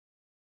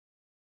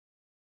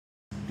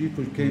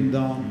people came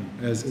down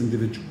as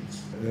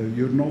individuals.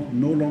 You're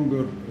no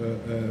longer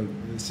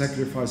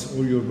sacrifice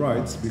all your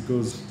rights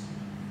because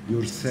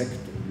your sect,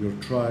 your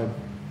tribe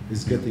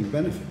is getting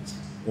benefits,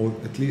 or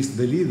at least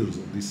the leaders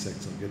of these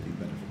sects are getting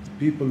benefits.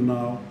 People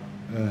now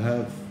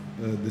have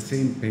the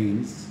same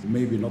pains,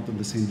 maybe not in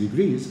the same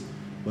degrees,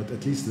 but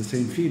at least the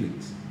same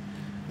feelings.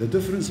 The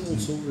difference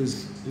also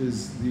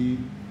is the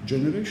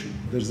generation.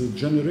 There's a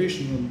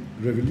generational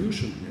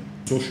revolution here.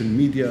 Social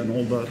media and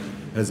all that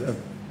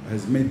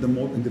has made them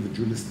more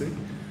individualistic,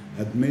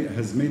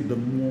 has made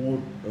them more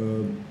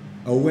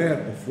aware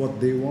of what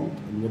they want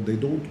and what they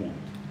don't want.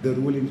 They're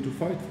willing to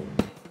fight for it.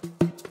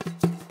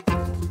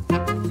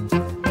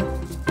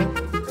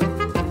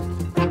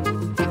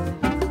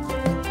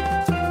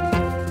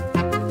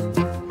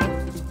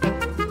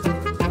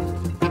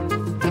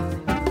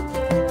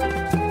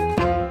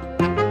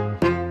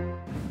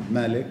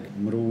 Malek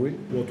Mrowa,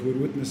 what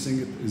we're witnessing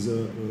is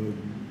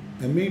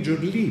a major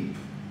leap.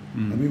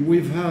 I mean,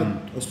 we've had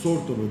a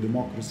sort of a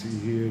democracy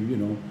here,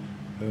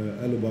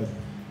 Alibaba,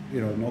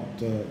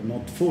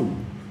 not full,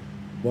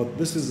 but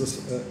this is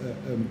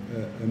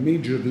a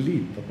major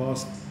leap. The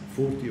past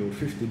 40 or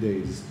 50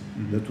 days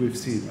that we've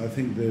seen, I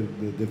think the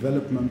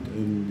development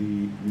in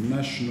the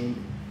national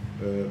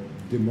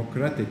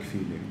democratic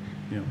feeling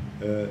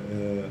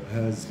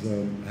has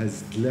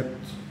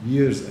leapt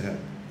years ahead.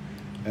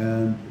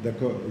 And the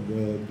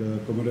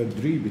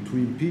camaraderie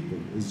between people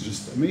is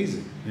just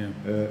amazing.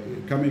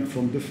 Coming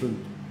from different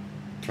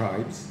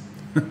tribes,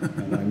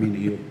 and I mean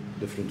here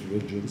different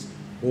religions,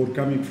 or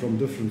coming from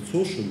different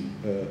social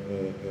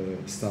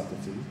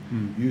statuses,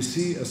 you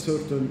see a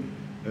certain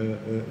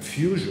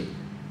fusion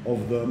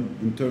of them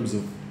in terms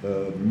of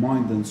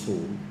mind and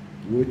soul,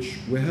 which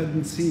we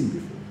hadn't seen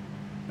before.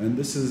 And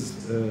this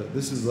is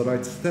the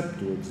right step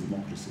towards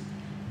democracy.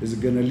 Is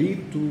it going to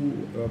lead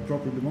to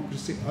proper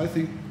democracy? I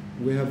think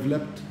we have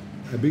leapt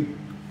a big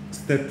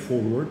step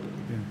forward,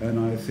 and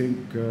I think,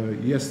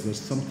 yes, there's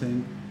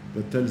something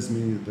that tells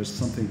me there's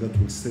something that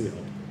will stay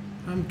out.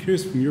 I'm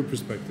curious from your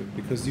perspective,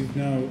 because you've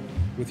now,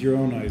 with your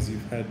own eyes,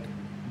 you've had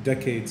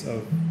decades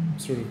of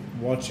sort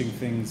of watching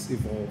things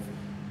evolve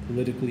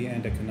politically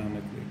and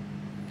economically.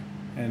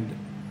 And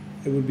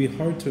it would be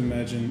hard to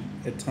imagine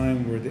a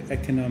time where the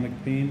economic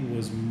pain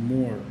was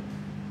more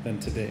than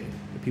today,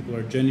 that people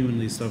are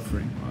genuinely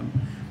suffering on.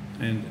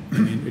 And I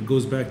mean, it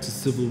goes back to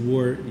Civil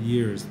War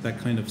years, that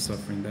kind of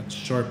suffering, that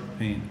sharp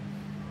pain.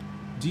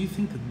 Do you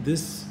think that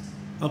this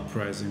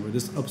uprising or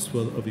this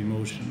upswell of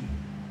emotion,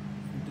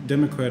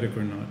 democratic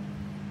or not,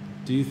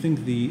 do you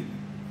think the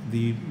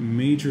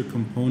major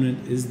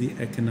component is the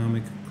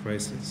economic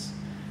crisis?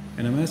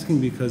 And I'm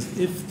asking because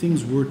if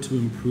things were to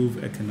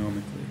improve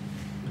economically,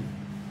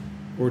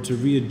 or to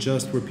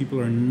readjust where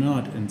people are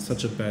not in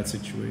such a bad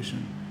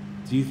situation,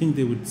 do you think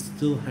they would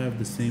still have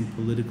the same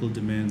political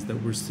demands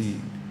that we're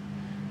seeing?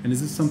 And is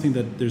this something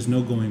that there's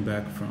no going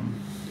back from?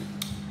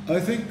 I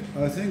think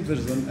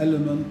there's an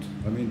element.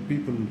 I mean,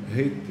 people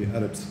hate the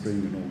Arab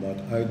Spring and all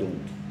that. I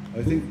don't.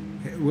 I think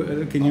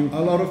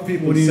a lot of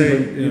people say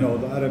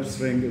the Arab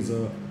Spring is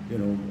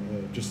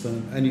just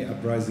any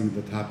uprising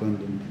that happened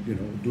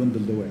and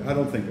dwindled away. I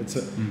don't think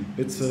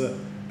it's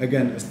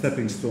again a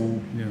stepping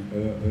stone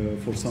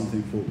for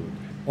something forward.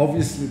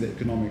 Obviously, the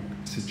economic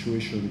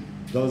situation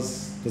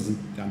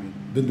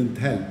didn't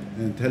help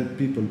and help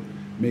people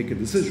make a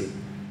decision.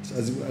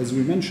 As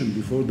we mentioned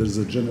before, there's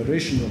a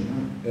generational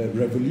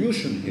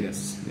revolution here,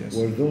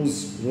 where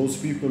those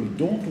people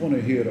don't want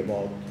to hear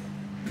about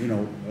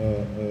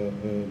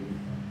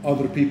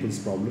other people's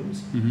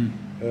problems.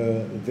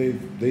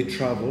 They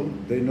travel,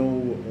 they know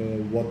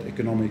what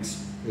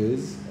economics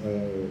is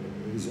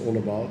all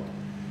about,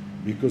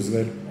 because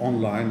they're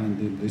online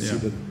and they see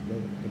the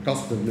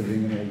cost of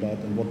living and all that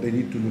and what they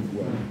need to live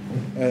well,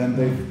 and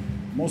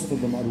most of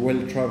them are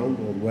well traveled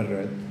or well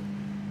read.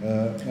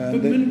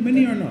 But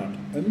many are not.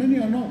 And many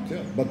are not,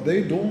 but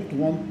they don't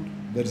want,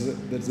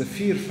 there's a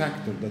fear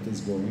factor that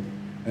is going,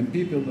 and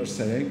people are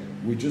saying,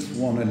 we just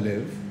want to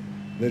live.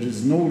 There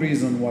is no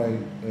reason why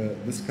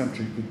this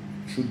country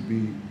should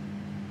be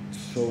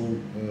so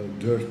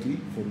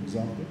dirty, for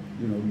example,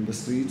 in the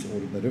streets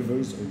or the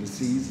rivers or the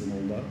seas and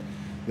all that.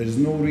 There is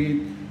no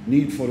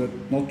need for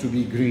it not to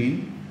be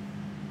green.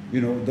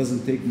 It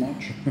doesn't take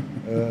much.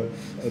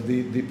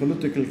 The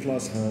political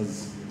class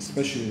has,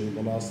 especially in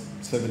the last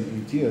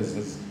 7-8 years,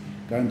 has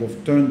kind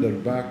of turned their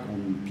back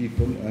on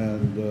people,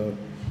 and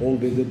all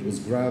they did was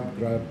grab,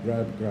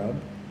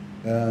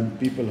 and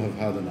people have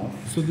had enough.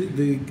 So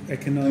the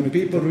economic... And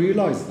people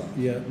realize that.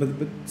 Yeah, but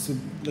so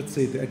let's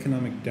say the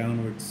economic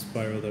downward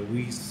spiral that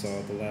we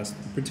saw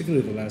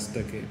particularly the last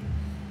decade,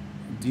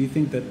 do you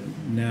think that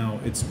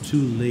now it's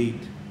too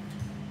late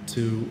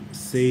to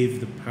save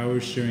the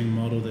power-sharing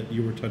model that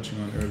you were touching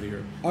on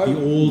earlier, the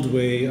old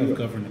way of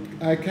governing?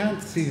 I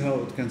can't see how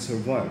it can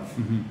survive,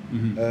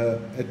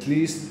 at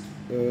least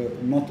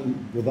not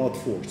without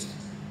force.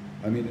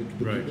 I mean,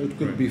 it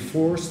could be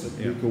forced, it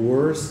could be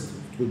coerced,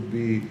 it could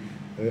be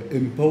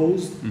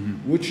imposed,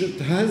 which it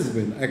has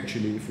been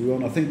actually, if we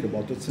want to think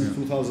about it, since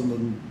 2000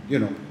 and,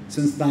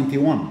 since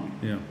 91.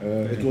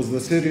 It was the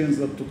Syrians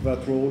that took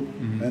that role,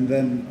 and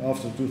then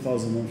after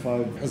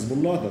 2005,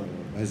 Hezbollah that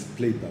has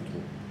played that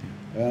role.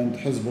 And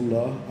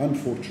Hezbollah,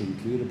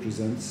 unfortunately,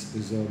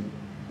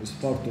 is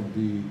part of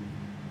the,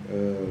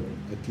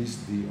 at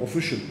least the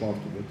official part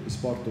of it, is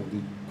part of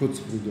the Quds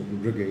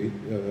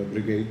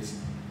brigades,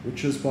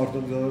 which is part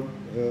of the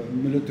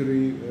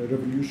military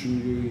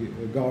revolutionary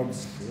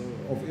guards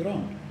of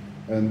Iran.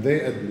 And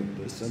they admit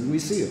this, and we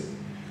see it.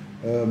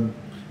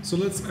 So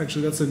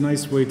that's a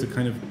nice way to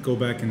kind of go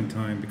back in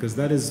time, because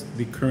that is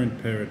the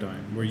current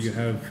paradigm, where you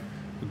have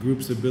a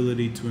group's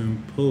ability to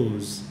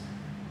impose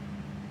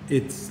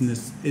its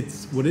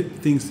what it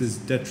thinks is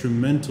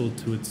detrimental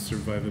to its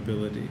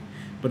survivability.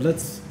 But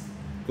let's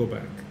go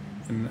back,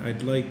 and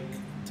I'd like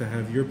to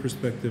have your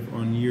perspective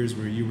on years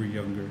where you were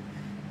younger.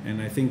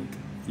 And I think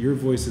your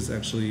voice is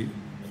actually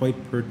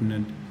quite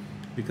pertinent,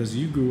 because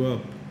you grew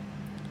up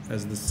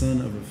as the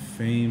son of a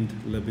famed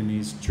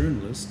Lebanese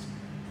journalist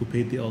who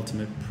paid the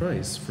ultimate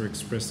price for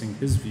expressing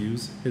his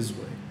views his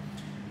way.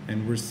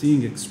 And we're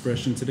seeing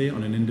expression today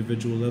on an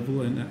individual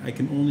level, and I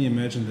can only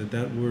imagine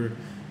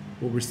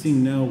what we're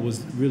seeing now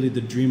was really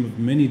the dream of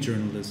many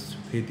journalists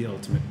who paid the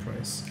ultimate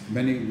price.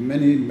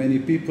 Many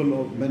people,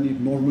 or many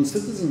normal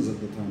citizens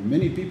at the time,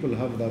 many people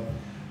had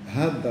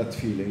that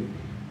feeling.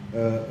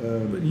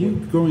 But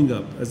you growing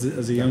up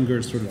as a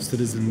younger sort of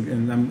citizen,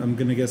 and I'm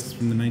going to guess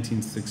from the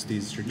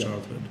 1960s, your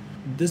childhood,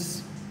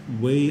 this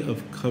way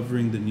of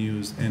covering the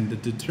news and the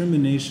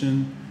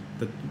determination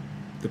that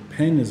the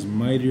pen is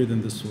mightier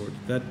than the sword,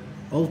 that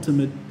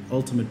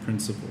ultimate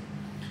principle.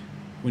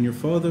 When your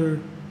father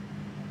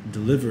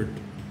delivered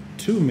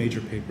two major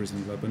papers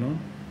in Lebanon,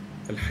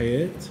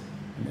 Al-Hayat,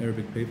 an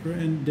Arabic paper,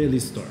 and Daily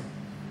Star.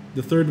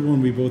 The third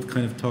one we both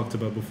kind of talked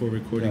about before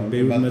recording,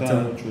 Beirut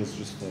Banyan, which was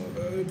just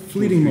a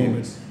fleeting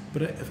moment.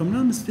 But if I'm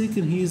not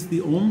mistaken, he is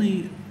the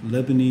only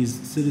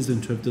Lebanese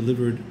citizen to have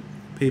delivered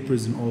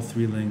papers in all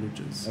three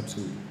languages.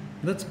 Absolutely.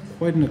 That's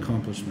quite an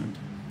accomplishment,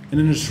 and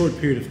in a short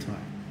period of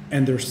time.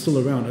 And they're still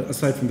around.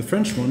 Aside from the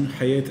French one,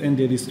 Hayat and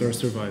Daily Star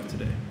survive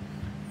today.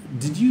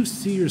 Did you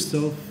see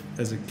yourself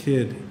as a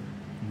kid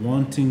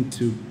wanting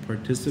to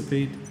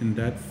participate in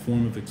that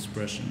form of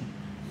expression?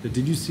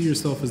 Did you see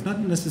yourself as not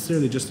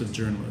necessarily just a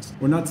journalist,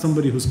 or not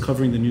somebody who's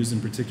covering the news in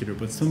particular,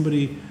 but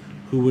somebody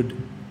who would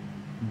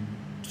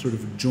sort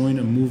of join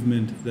a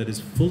movement that is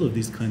full of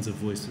these kinds of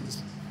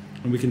voices?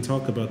 And we can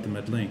talk about them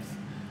at length.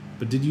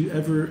 But did you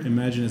ever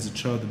imagine as a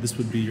child that this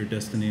would be your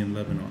destiny in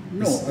Lebanon?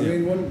 No, I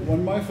mean,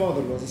 when my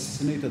father was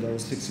assassinated, I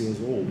was 6 years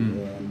old.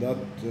 And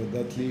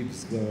that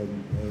leaves,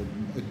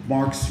 it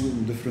marks you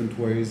in different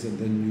ways, and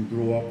then you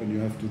grow up and you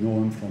have to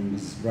know him from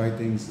his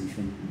writings and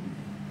from.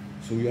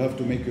 So you have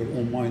to make your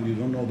own mind. You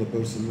don't know the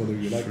person, whether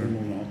you like him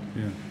or not.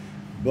 Yeah.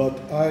 But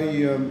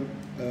I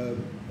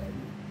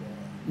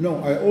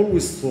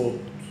always thought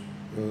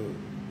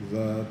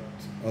that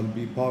I'll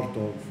be part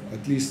of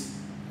at least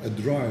a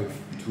drive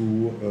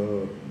to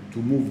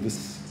move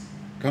this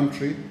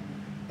country.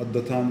 At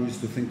the time, we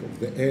used to think of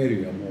the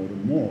area more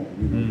and more,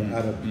 the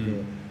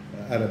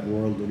Arab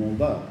world and all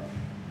that.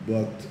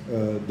 But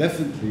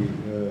definitely,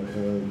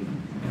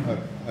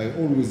 I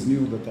always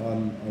knew that I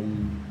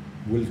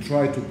will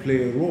try to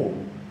play a role,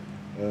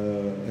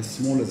 as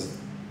small as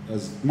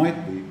it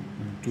might be,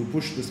 to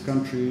push this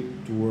country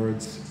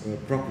towards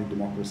proper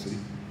democracy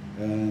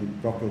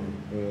and proper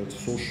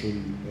social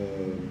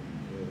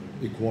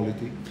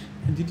equality.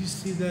 And did you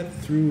see that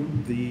through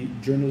the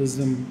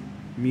journalism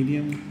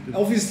medium?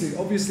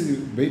 Obviously,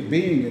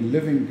 being and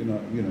living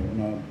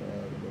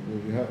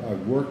I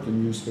worked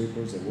in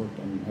newspapers. I worked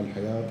on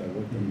Al-Hayat. I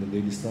worked on the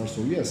Daily Star.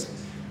 So yes,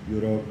 you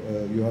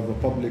have a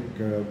public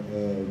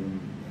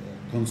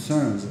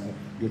concerns.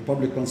 Your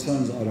public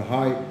concerns are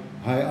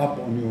high up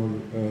on your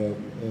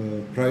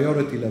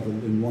priority level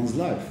in one's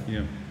life.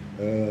 Yeah.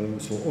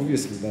 So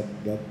obviously that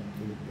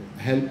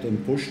helped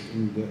and pushed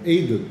and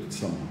aided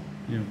somehow.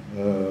 Yeah.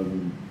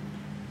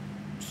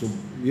 So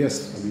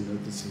yes, I mean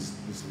this is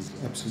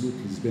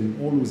absolutely, it's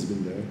always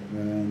been there,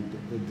 and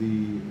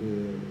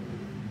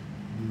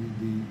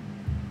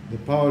the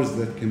powers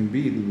that can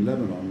be in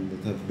Lebanon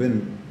that have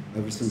been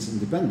ever since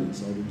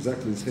independence are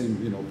exactly the same.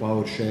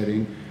 Power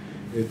sharing.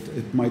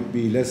 It might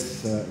be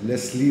less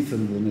lethal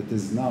than it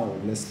is now,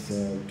 less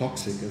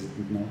toxic as it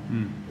is now.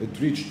 It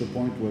reached the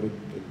point where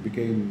it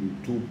became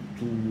too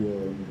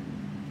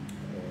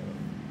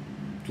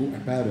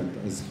apparent,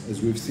 as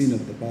we've seen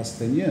it the past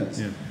 10 years.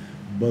 Yeah.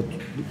 But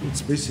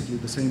it's basically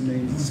the same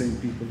names, the same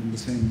people, and the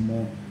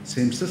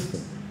same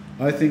system.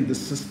 I think the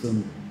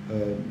system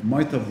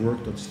might have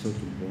worked at a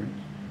certain point,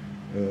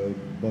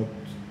 but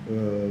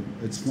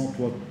it's not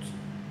what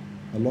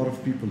a lot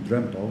of people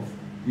dreamt of,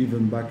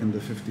 even back in the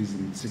 50s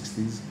and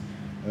 60s.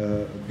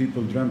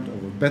 People dreamt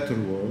of a better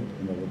world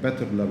and of a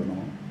better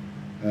Lebanon,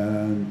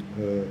 and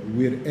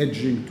we're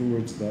edging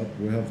towards that.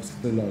 We have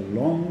still a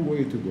long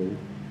way to go,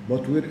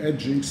 but we're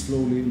edging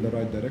slowly in the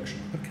right direction.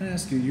 But can I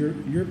ask you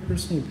your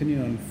personal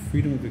opinion on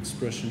freedom of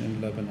expression in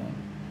Lebanon?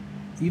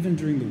 even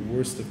during the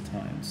worst of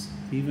times,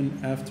 even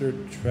after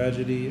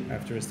tragedy,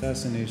 after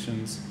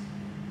assassinations,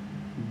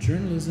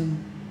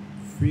 journalism,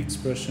 free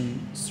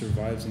expression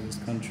survives in this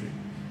country.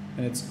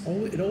 And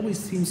it always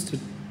seems to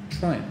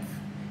triumph,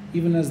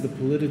 even as the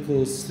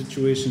political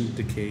situation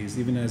decays,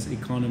 even as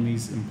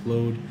economies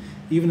implode,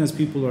 even as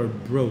people are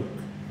broke.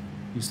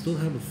 You still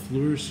have a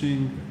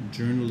flourishing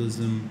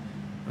journalism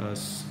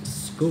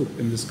scope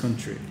in this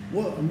country.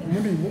 Well, I'm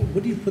wondering,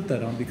 what do you put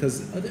that on?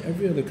 Because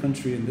every other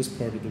country in this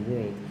part of the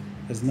world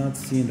has not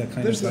seen that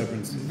kind of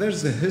vibrancy.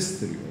 There's a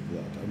history of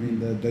that. I mean,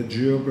 the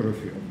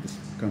geography of this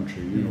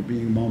country, you know,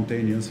 being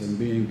mountainous and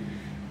being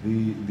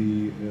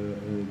the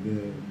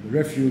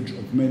refuge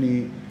of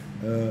many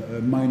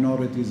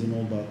minorities and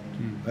all that.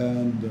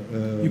 And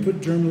you put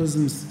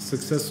journalism's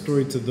success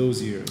story to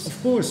those years. Of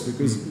course,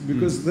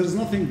 because there's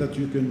nothing that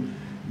you can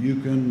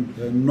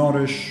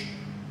nourish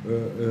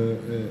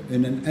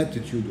in an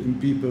attitude in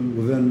people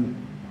within,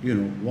 you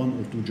know, 1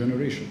 or 2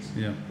 generations.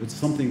 Yeah, it's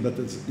something that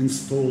is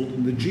installed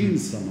in the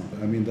genes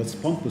somehow. I mean, that's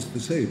pompous to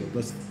say, but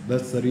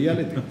that's the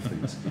reality of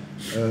things.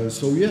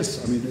 So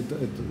yes, I mean,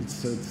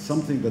 it's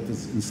something that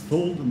is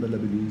installed in the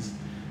Lebanese,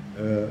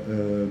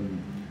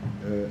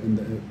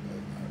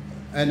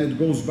 and it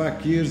goes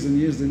back years and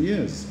years and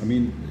years. I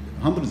mean,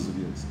 hundreds of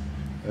years.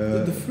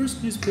 The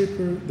first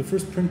newspaper, the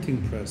first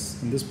printing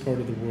press in this part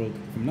of the world,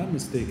 if I'm not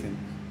mistaken,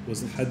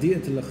 was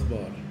Hadiyat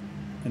al-Akhbar.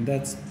 And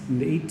that's in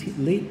the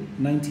late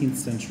 19th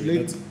century.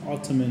 That's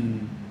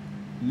Ottoman.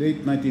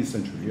 Late 19th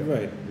century, yeah.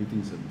 Right.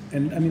 1870s.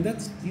 And I mean,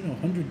 that's, you know,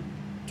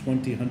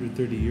 120,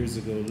 130 years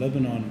ago,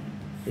 Lebanon,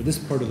 or this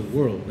part of the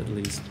world at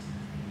least,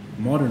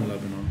 modern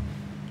Lebanon,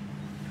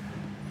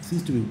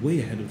 seems to be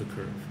way ahead of the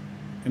curve.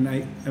 And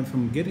if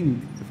I'm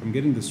getting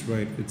this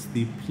right, it's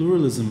the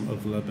pluralism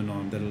of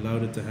Lebanon that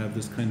allowed it to have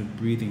this kind of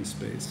breathing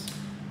space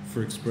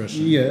for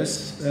expression.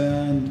 Yes,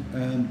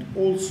 and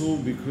also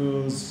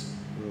because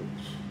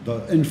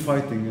the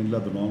infighting in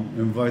Lebanon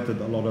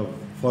invited a lot of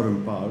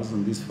foreign powers,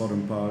 and these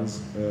foreign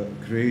powers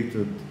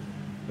created,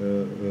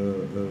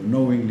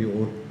 knowingly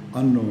or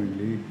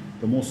unknowingly,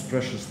 the most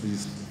precious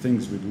these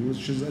things we do,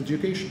 which is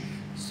education.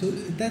 So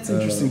that's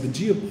interesting. The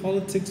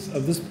geopolitics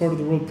of this part of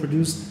the world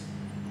produced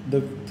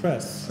the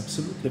press.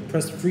 Absolutely. The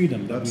press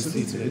freedom that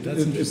Absolutely. we see today.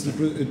 That's interesting.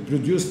 It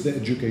produced the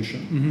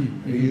education.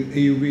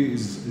 AUB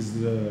is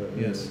the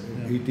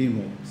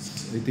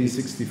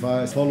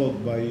 1865,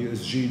 followed by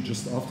USG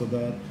just after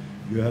that.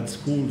 You had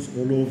schools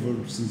all over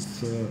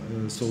since,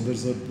 so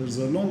there's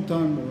a long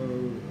time,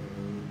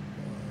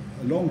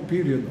 a long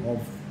period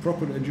of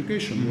proper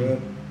education where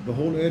the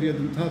whole area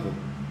didn't have it.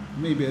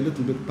 Maybe a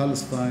little bit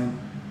Palestine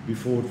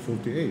before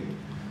 48,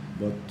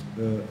 but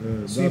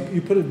so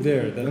you put it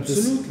there. That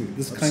absolutely,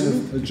 this kind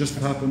of it just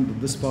happened in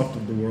this part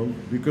of the world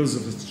because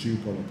of its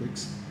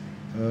geopolitics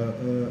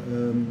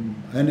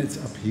and its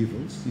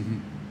upheavals.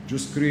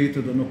 Just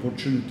created an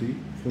opportunity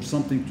for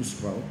something to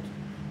sprout.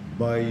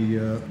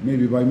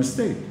 Maybe by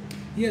mistake.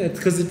 Yeah,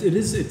 because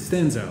it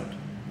stands out.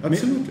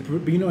 Absolutely.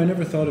 But you know, I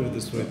never thought of it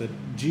this way, that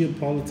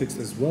geopolitics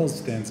as well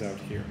stands out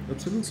here.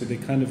 Absolutely. So they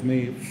kind of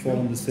may fall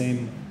in the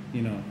same,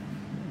 you know,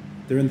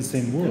 they're in the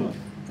same world. Yeah.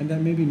 And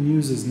that maybe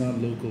news is not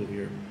local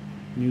here.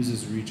 News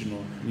is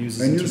regional. News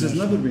is news has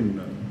never been.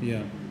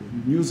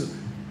 News.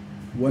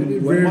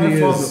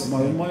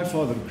 When my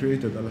father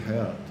created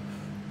Al-Hayat,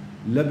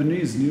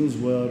 Lebanese news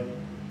were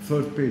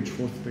 3rd page,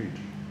 4th page.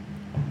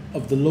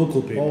 Of the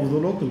local paper. Of the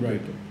local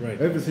paper.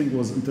 Right. Everything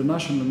was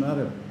international and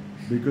Arab.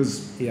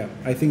 Because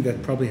I think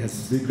that probably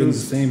has been the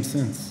same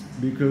since.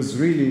 Because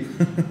really,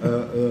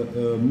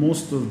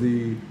 most of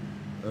the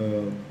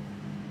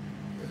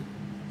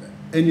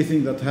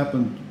anything that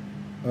happened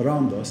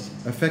around us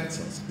affects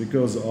us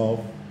because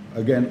of,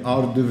 again,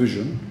 our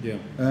division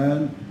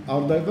and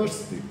our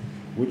diversity,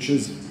 which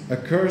is a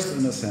curse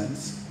in a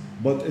sense,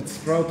 but it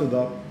sprouted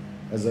up,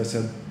 as I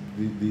said,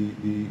 the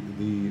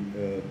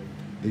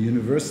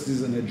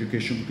universities and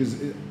education, because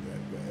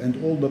and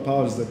all the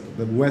powers that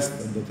the West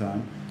at the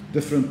time,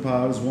 different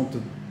powers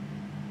wanted,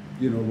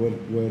 you know,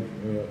 where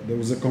there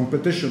was a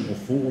competition of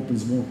who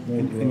opens more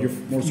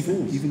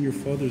schools. Even your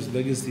father's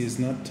legacy is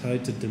not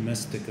tied to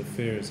domestic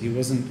affairs. He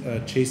wasn't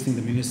chasing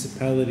the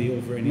municipality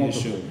over any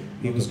issue.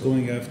 He was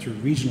going after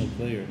regional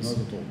players.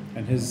 Not at all.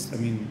 And his, I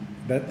mean,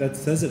 that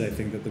says it. I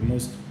think that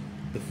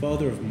the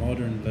father of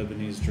modern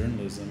Lebanese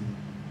journalism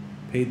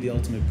paid the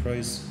ultimate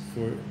price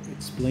for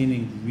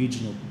explaining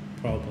regional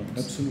problems.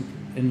 Absolutely.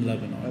 In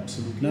Lebanon.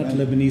 Absolutely. Not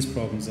Lebanese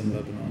problems in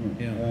Lebanon.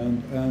 No.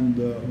 Yeah. And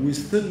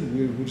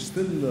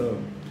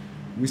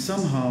we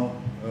somehow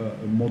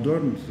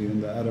modernity in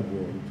the Arab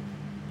world,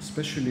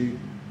 especially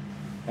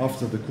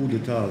after the coup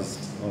d'états,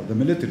 the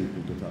military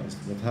coup d'états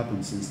that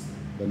happened since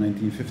the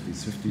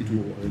 1950s,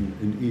 52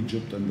 in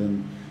Egypt, and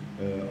then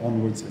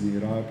onwards in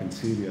Iraq and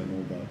Syria and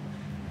all that,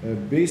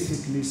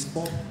 basically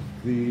stopped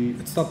the...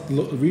 It stopped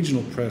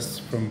regional press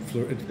from...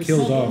 It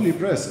killed off... It's not only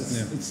press,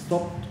 it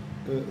stopped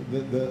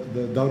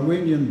the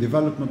Darwinian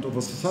development of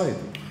a society.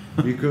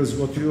 Because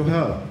what you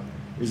have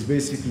is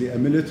basically a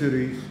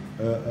military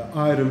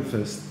iron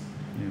fist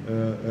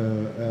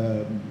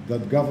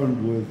that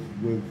governed with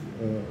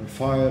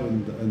fire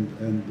and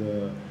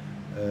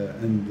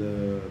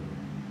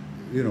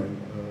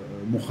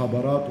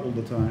mukhabarat all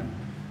the time,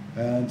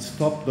 and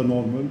stop the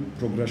normal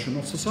progression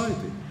of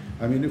society.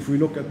 I mean, if we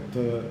look at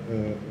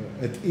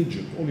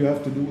Egypt, all you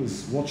have to do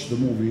is watch the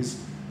movies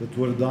that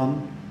were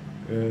done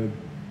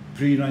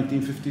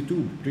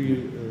pre-1952,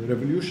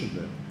 pre-revolution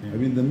there. Yeah. I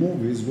mean, the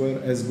movies were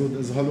as good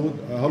as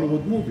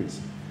Hollywood movies.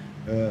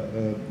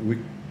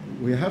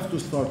 We have to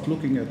start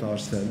looking at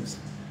ourselves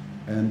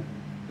and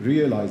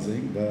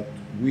realizing that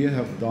we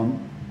have done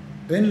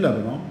in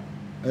Lebanon,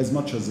 as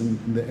much as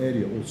in the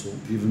area also,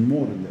 even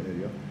more in the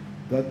area,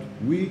 that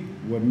we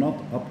were not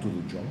up to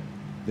the job.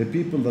 The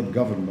people that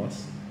governed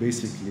us,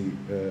 basically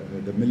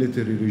the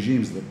military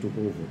regimes that took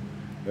over,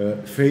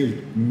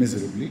 failed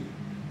miserably.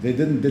 They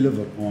didn't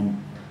deliver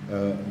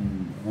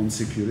on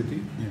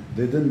security. Yeah.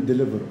 They didn't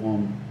deliver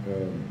on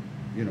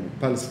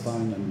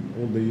Palestine, and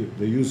all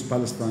they used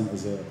Palestine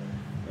as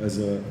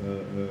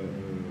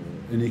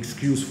an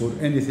excuse for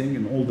anything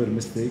and all their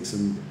mistakes,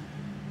 and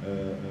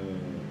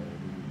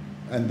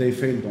they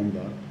failed on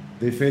that.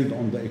 They failed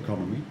on the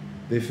economy.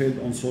 They failed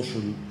on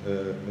social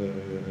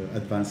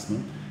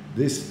advancement.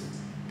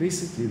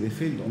 Basically, they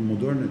failed on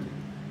modernity.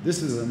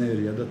 This is an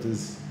area that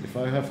is, if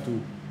I have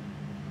to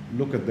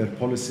look at their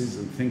policies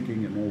and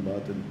thinking and all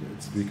that, and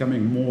it's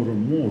becoming more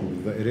and more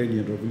with the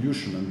Iranian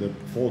Revolution and their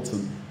thoughts,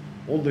 and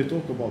all they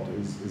talk about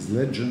is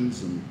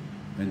legends and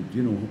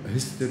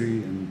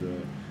history and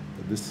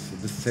this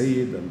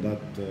Sayyid and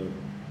that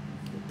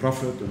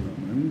prophet,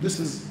 and this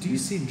is. Do you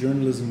see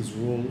journalism's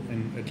role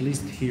in, at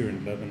least here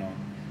in Lebanon,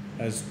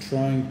 as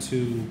trying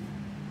to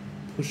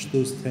push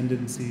those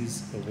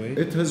tendencies away?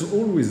 It has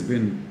always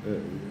been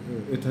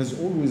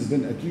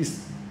at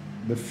least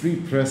the free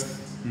press,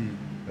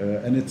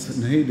 and it's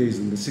in heydays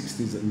in the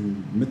 60s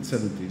and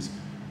mid-70s.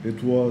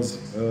 It was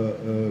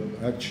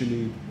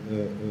actually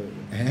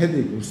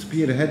heading or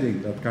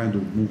spearheading that kind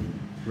of movement,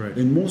 right,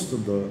 in most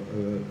of the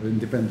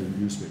independent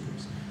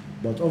newspapers.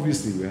 But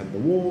obviously we had the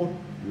war,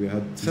 we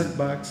had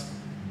setbacks,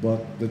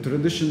 but the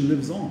tradition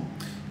lives on.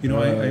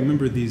 I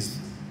remember these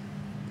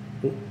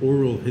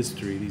oral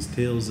history, these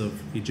tales of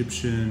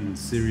Egyptian,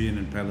 Syrian,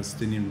 and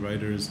Palestinian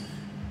writers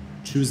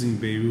choosing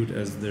Beirut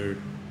as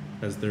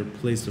their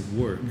place of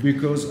work,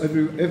 because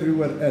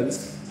everywhere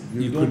else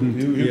you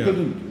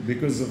couldn't,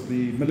 because of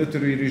the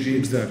military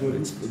regimes that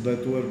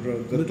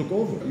took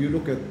over. You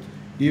look at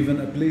even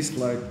a place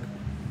like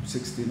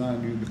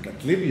 69. You look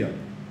at Libya.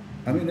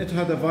 I mean, it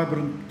had a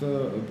vibrant,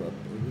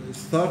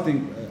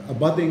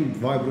 budding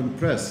vibrant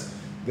press.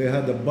 They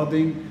had a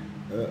budding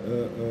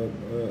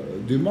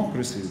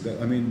democracy.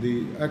 I mean,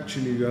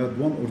 you had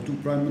one or two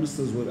prime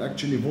ministers were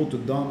actually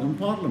voted down in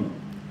parliament.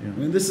 Yeah. I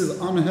mean, this is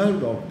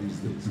unheard of these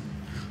days.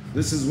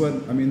 This is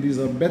when, these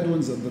are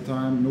Bedouins at the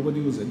time, nobody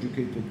was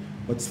educated,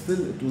 but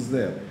still it was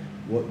there.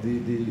 What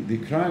the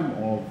crime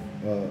of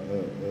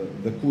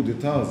the coup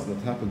d'etats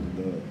that happened in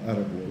the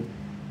Arab world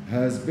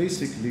has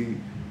basically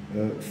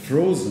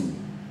frozen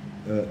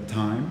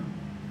time,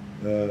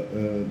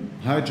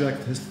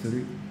 hijacked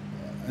history,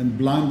 and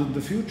blinded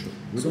the future.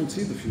 We don't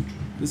see the future.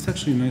 This is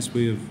actually a nice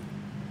way of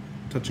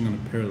touching on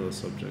a parallel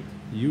subject.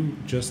 You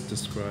just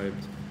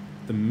described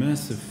the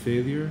massive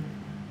failure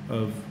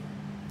of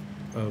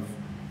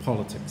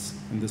politics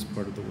in this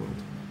part of the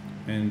world,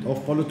 and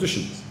of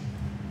politicians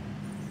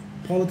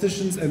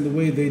and the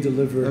way they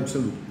deliver.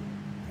 Absolutely.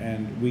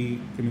 And we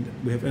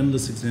have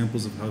endless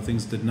examples of how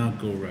things did not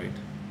go right.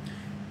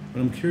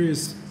 But I'm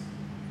curious,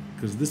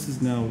 because this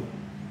is now,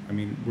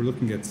 we're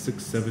looking at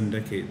 6-7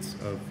 decades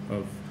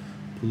of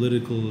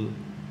political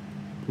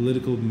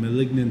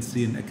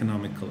malignancy and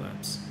economic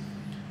collapse.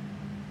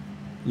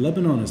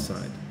 Lebanon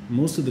aside,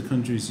 most of the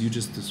countries you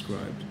just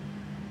described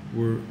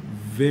were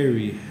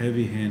very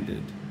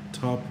heavy-handed,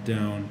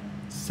 top-down,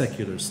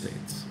 secular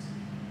states.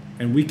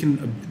 And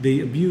they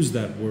abused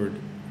that word.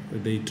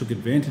 They took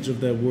advantage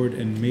of that word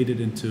and made it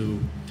into,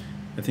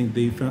 I think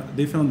they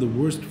found the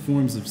worst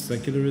forms of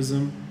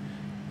secularism,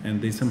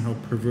 and they somehow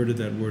perverted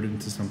that word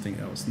into something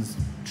else. And it's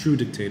true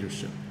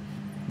dictatorship.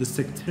 The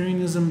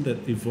sectarianism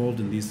that evolved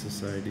in these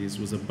societies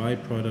was a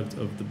byproduct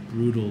of the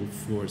brutal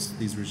force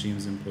these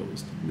regimes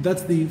imposed.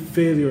 That's the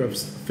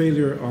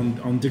failure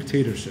on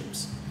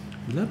dictatorships.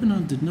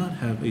 Lebanon did not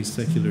have a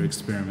secular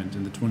experiment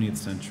in the 20th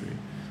century.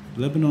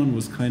 Lebanon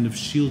was kind of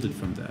shielded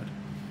from that.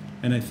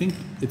 And I think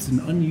it's an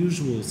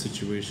unusual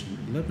situation.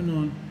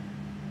 Lebanon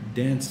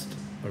danced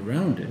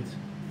around it,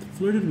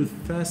 flirted with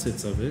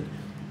facets of it,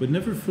 but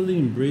never fully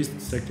embraced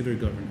secular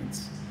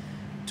governance.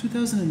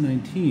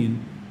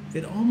 2019,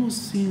 it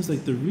almost seems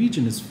like the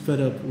region is fed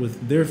up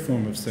with their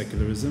form of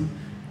secularism,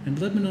 and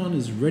Lebanon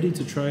is ready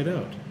to try it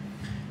out.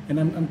 And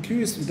I'm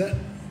curious, that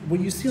what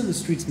you see on the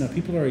streets now,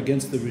 people are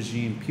against the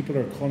regime, people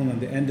are calling on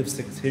the end of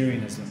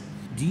sectarianism.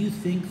 Do you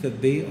think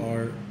that they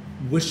are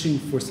wishing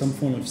for some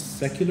form of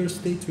secular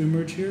state to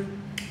emerge here?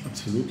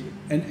 Absolutely.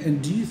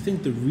 And do you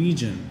think the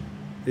region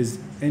is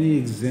any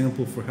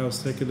example for how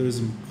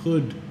secularism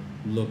could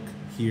look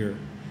here?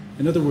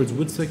 In other words,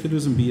 would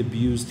secularism be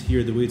abused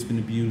here the way it's been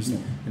abused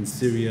in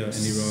Syria and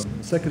Iraq?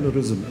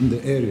 Secularism in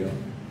the area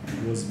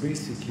was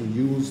basically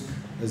used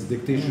as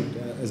dictatorship,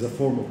 as a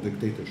form of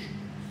dictatorship.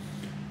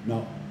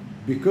 Now,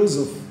 because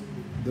of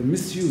the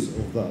misuse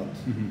of that,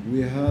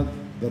 we had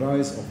the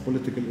rise of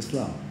political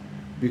Islam,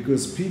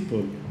 because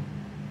people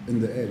in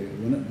the area,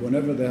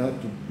 whenever they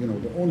had to,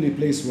 the only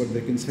place where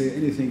they can say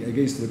anything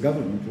against the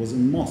government was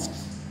in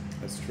mosques.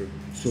 That's true.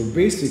 So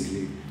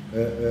basically,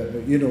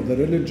 the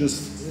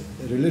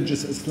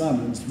religious Islam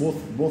in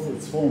both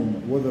its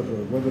form,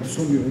 whether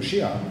Sunni or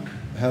Shia,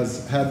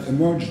 had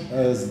emerged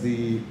as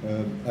the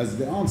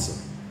answer.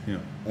 Yeah.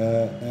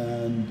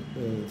 And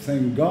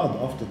thank God,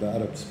 after the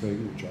Arab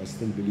Spring, which I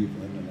still believe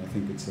in, and I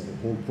think it's a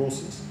whole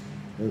process,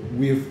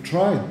 we have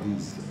tried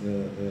these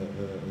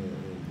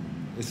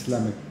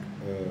Islamic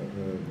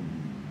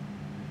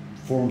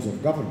forms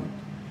of government,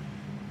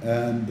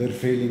 and they're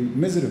failing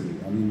miserably.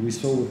 I mean, we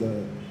saw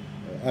the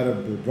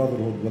Arab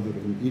Brotherhood, whether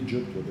in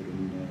Egypt, whether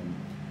in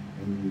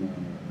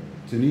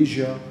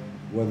Tunisia,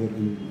 whether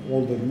in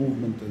all their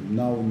movement, and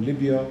now in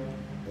Libya,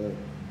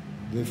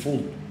 they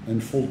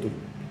faltered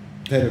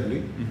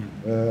terribly.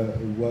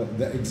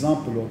 The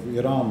example of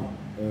Iran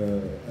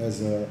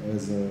as a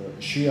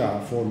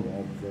Shia form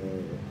of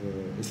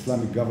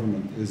Islamic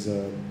government is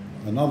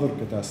another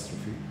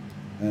catastrophe.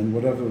 And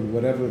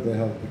wherever they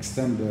have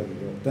extended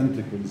their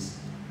tentacles,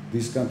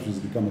 these countries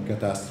become a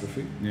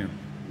catastrophe. Yeah.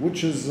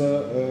 Which is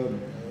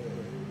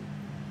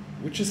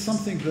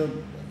something that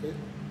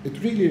it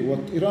really,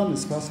 what Iran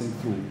is passing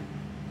through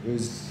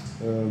is,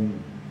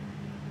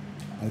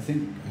 I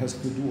think, has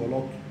to do a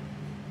lot.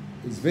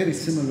 It's very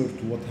similar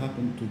to what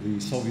happened to the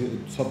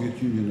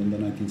Soviet Union in the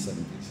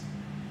 1970s.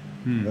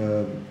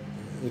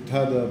 It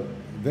had a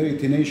very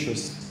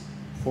tenacious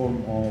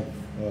form of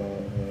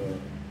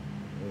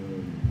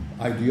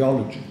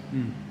ideology.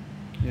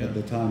 At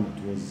the time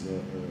it was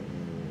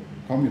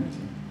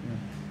communism.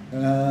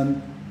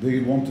 And they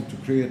wanted to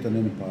create an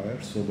empire,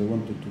 so they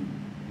wanted to,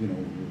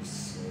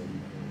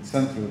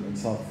 Central and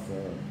South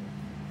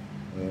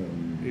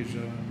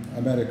Asia,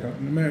 America.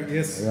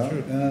 Yes, yeah,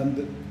 true.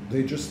 And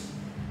they just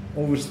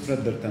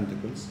overspread their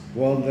tentacles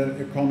while their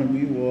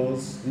economy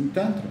was in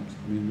tantrums.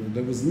 I mean,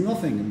 there was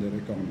nothing in their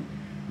economy.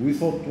 We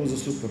thought it was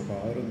a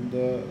superpower, and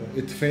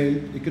it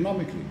failed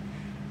economically.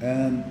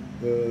 And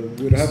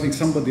we're having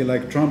somebody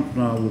like Trump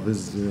now with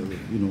his,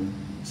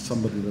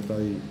 somebody that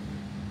I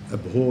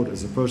abhor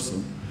as a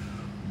person,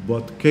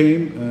 but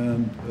came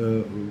and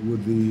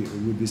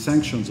with the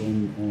sanctions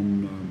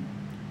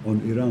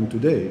on Iran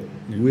today,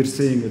 we're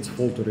seeing it's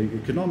faltering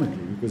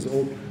economically, because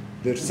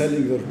they're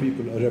selling their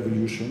people a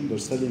revolution, they're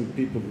selling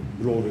people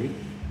glory,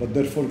 but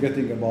they're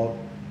forgetting about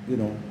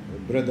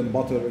bread and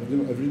butter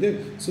every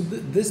day. So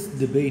this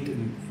debate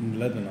in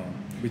Lebanon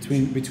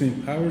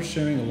between power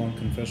sharing along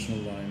confessional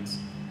lines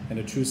and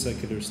a true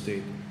secular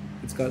state,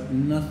 it's got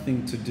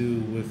nothing to do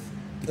with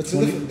the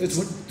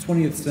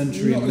 20th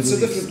century. No, it's a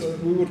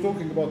different. We were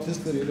talking about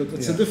history, but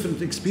it's a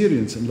different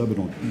experience in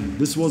Lebanon.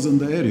 This was in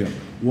the area,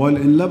 while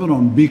in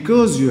Lebanon,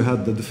 because you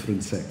had the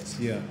different sects.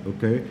 Yeah.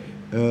 Okay,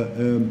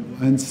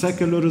 and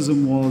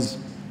secularism was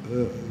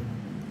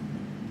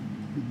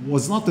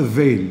not a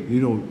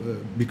veil.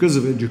 Because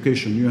of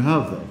education, you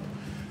have that,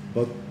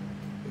 but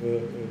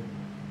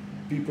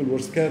people were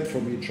scared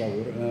from each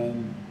other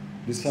and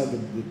decided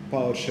the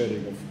power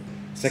sharing of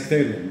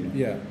sectarian.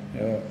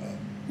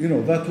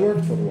 That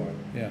worked for a while.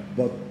 Yeah.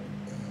 But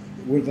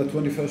we're the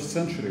 21st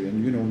century,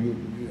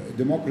 and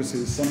democracy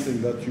is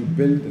something that you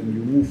build and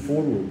you move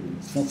forward.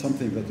 It's not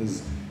something that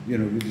is, you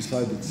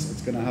decide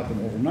it's going to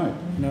happen overnight.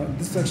 Now,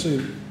 this is actually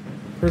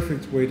a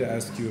perfect way to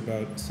ask you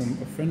about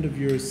a friend of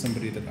yours,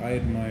 somebody that I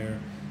admire,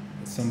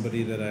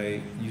 somebody that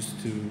I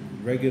used to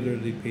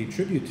regularly pay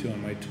tribute to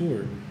on my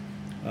tour.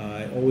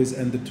 I always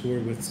end the tour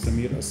with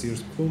Samir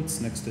Kassir's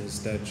quotes next to his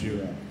statue.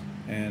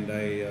 Yeah. And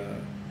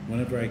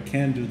whenever I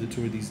can do the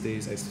tour these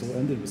days, I still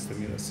end it with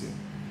Samir Kassir.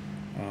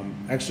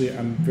 Actually,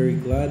 I'm very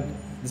glad.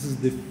 This is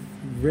the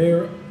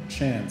rare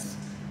chance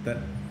that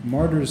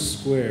Martyrs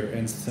Square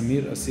and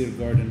Samir Kassir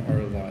Garden are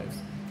alive.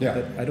 Yeah.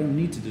 That I don't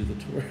need to do the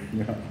tour.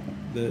 Yeah.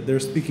 They're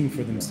speaking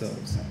for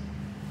themselves.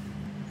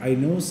 I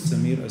know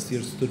Samir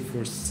Kassir stood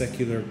for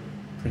secular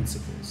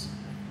principles.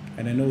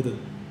 And I know that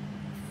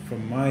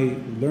from my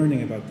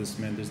learning about this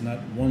man, there's not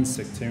one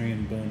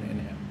sectarian bone in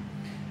him.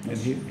 And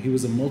he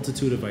was a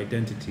multitude of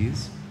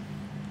identities.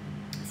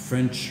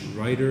 French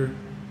writer,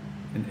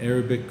 an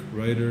Arabic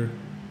writer,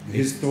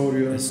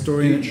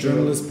 historian,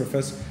 journalist,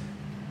 professor,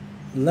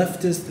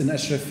 leftist in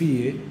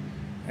Ashrafiyeh,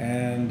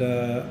 and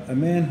a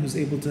man who's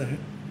able to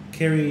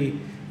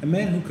a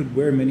man who could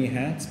wear many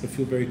hats but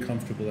feel very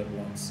comfortable at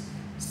once.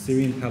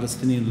 Syrian,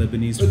 Palestinian,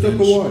 Lebanese, It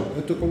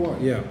French. took a while.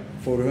 Yeah.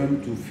 For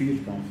him to feel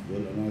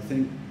comfortable, and I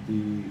think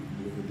the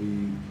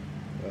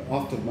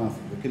aftermath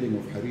of the killing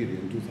of Hariri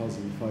in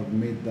 2005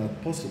 made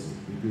that possible,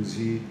 because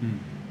he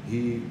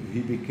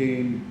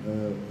became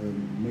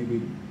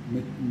maybe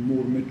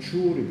more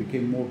mature. He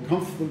became more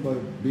comfortable by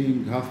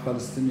being half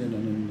Palestinian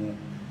and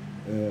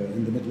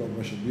in the middle of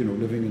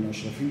living in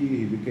Ashrafiyeh.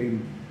 He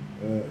became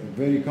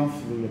very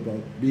comfortable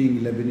about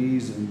being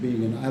Lebanese and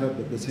being an Arab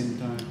at the same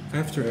time.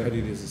 After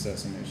Hariri's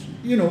assassination.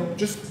 You know,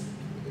 just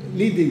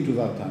leading to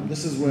that time.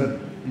 This is where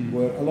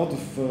a lot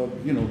of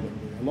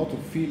a lot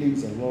of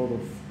feelings, a lot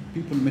of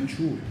people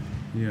mature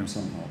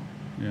somehow.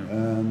 Yeah.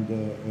 And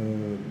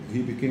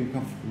he became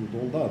comfortable with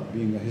all that,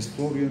 being a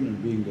historian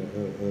and being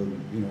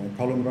a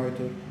column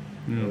writer.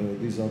 Yeah.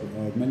 These are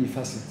many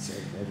facets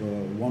of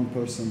one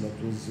person that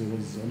was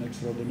an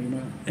extraordinary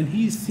man. And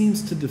he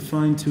seems to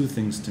define two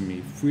things to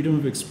me: freedom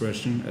of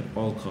expression at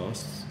all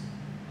costs,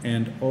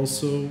 and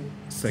also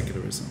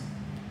secularism.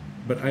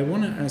 But I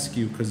want to ask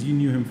you, because you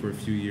knew him for a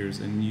few years,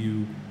 and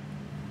you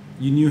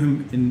knew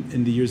him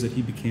in the years that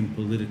he became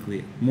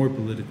more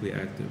politically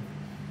active.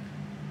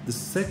 The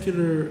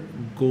secular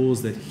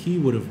goals that he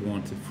would have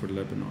wanted for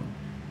Lebanon,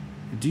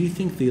 do you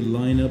think they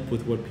line up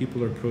with what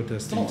people are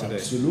protesting today?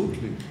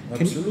 Absolutely.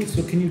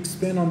 So can you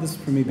expand on this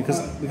for me?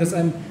 Because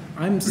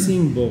I'm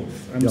seeing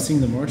both. I'm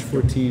seeing the March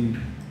 14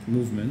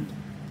 movement,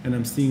 and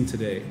I'm seeing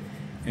today.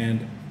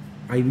 And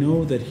I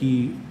know that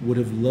he would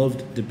have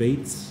loved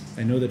debates.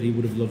 I know that he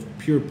would have loved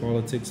pure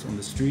politics on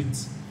the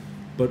streets.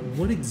 But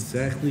what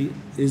exactly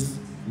is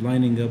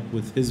lining up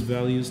with his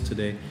values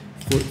today,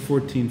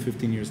 14,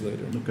 15 years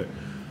later? Okay.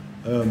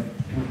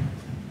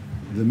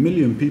 The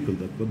million people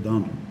that went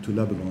down to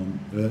Lebanon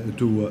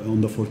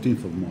on the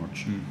 14th of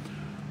March.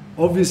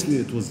 Obviously,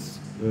 it was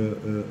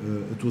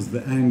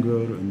the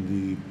anger and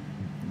the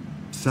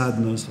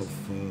sadness of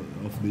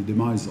the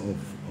demise of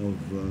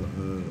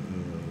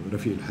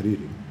Rafi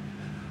al-Hariri.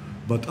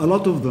 But a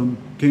lot of them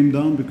came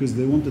down because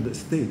they wanted a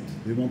state.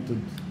 They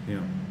wanted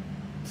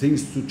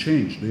things to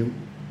change.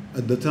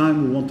 At the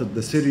time, we wanted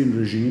the Syrian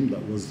regime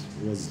that was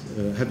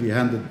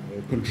heavy-handed,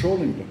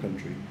 controlling the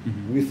country.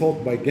 We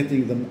thought by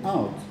getting them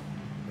out,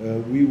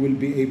 we will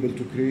be able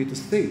to create a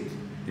state.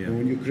 And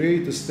when you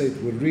create a state,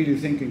 we're really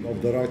thinking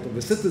of the right of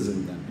a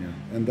citizen then.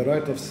 And the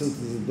right of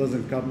citizen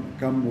doesn't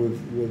come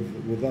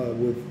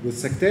with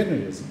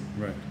sectarianism.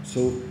 Right.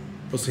 So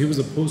he was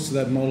opposed to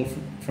that model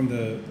from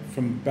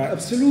back.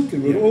 Absolutely.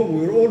 There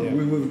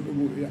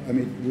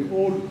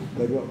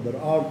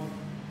are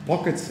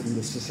pockets in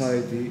the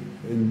society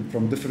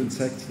from different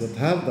sects that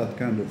have that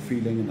kind of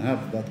feeling and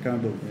have that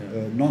kind of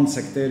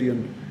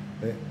non-sectarian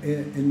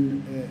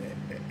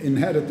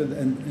inherited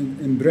and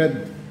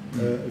inbred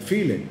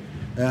feeling,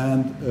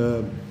 and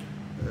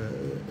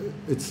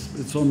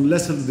it's on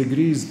lesser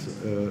degrees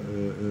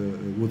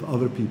with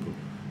other people,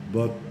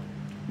 but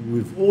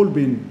we've all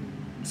been,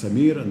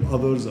 Samir and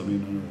others,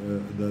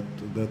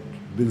 that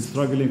been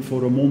struggling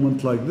for a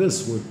moment like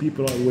this, where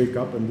people wake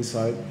up and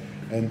decide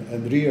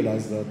and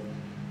realize that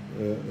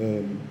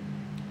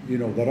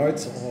the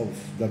rights of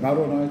the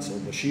Maronites or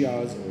the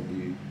Shias or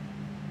the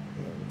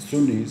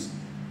Sunnis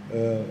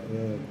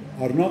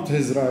are not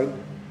his right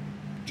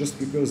just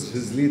because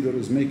his leader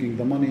is making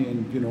the money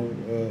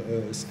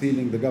and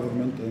stealing the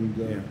government and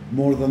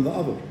more than the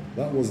other.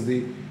 That was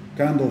the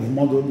kind of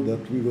model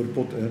that we were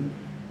put in.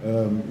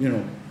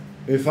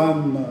 If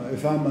I'm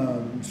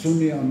a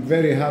Sunni, I'm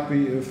very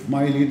happy if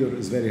my leader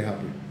is very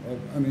happy.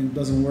 It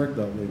doesn't work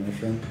that way, my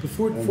friend.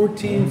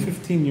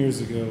 15 years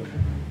ago,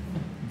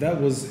 that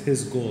was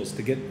his goals,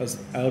 to get us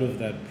out of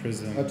that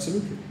prison.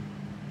 Absolutely.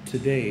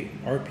 Today,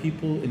 are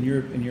people, in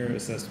your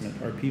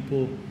assessment, are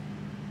people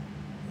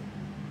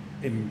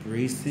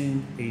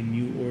embracing a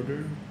new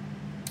order?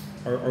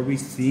 Are we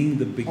seeing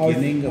the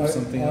beginning of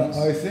something else?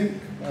 I think,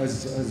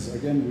 as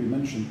again we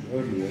mentioned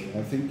earlier,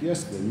 I think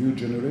yes, the new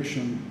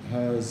generation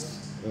has,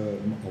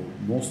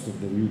 most of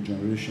the new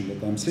generation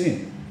that I'm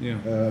seeing,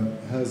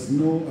 has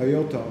no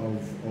iota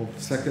of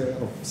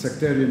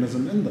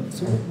sectarianism in them.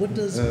 So what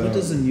does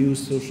a new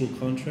social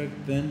contract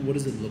then? What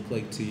does it look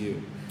like to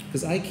you?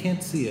 Because I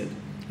can't see it.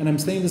 And I'm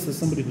saying this as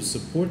somebody who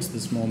supports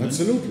this moment.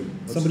 Absolutely.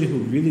 Somebody who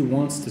really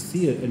wants to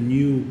see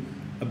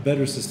a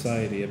better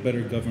society, a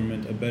better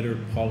government, a better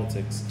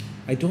politics.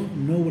 I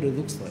don't know what it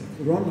looks like.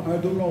 Ron, I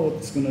don't know what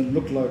it's going to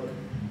look like,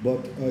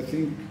 but I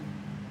think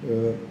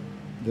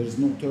there's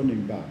no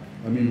turning back.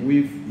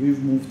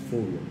 We've moved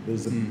forward.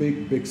 There's a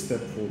big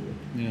step forward.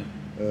 Yeah.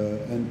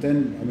 And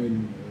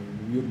then,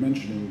 you're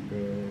mentioning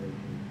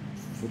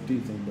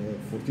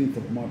 14th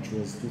of March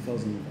was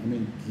 2000.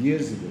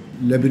 Years ago.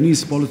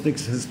 Lebanese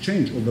politics has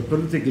changed, or the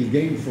political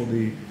game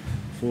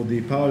for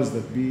the powers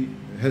that be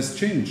has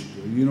changed.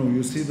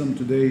 You see them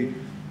today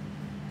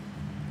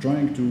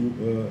trying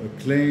to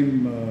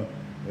claim,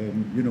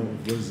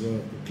 there's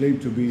a claim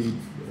to be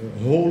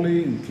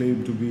holy and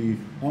claim to be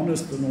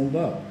honest and all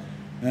that.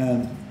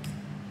 And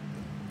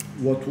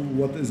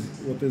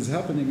what is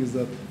happening is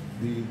that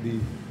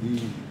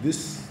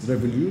this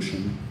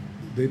revolution,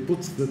 they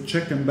put the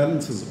check and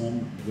balances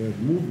on their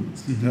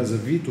movements. It has a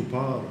veto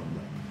power on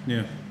that.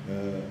 Yeah.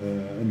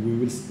 And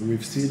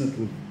we've seen it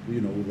with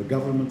the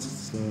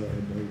governments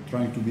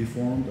trying to be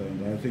formed,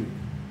 and I think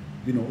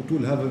it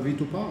will have a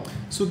veto power.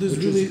 So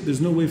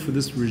there's no way for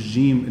this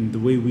regime, in the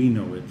way we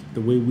know it,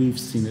 the way we've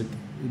seen it,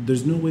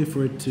 there's no way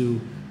for it to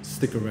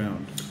stick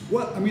around.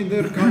 Well,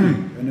 they're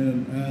coming,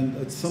 and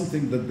it's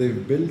something that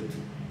they've built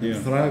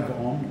and thrive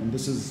on, and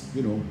this is,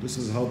 you know, this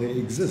is how they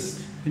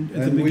exist. And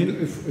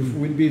if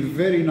we'll be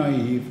very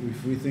naive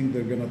if we think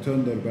they're going to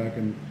turn their back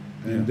and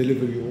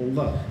deliver you all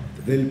that.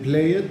 They'll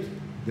play it.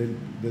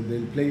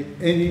 They'll play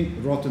any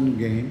rotten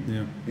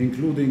game,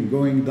 including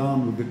going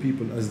down with the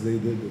people as they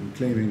did, and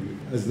claiming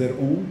it as their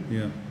own.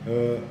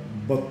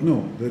 But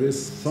no, there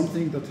is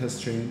something that has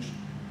changed.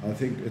 I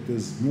think it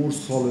is more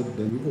solid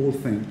than we all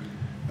think,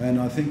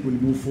 and I think we'll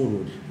move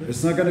forward.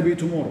 It's not going to be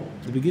tomorrow.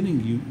 At the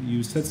beginning,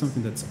 you said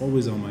something that's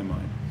always on my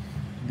mind.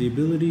 The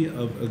ability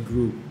of a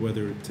group,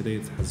 whether today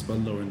it's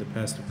Hezbollah or in the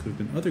past it could have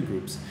been other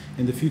groups,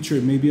 in the future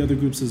it may be other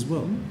groups as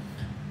well.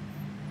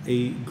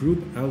 A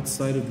group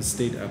outside of the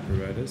state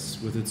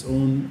apparatus with its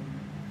own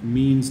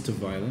means to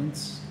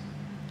violence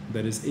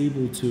that is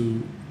able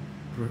to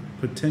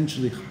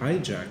potentially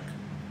hijack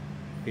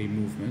a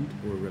movement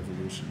or a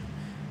revolution,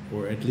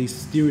 or at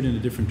least steer it in a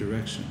different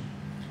direction.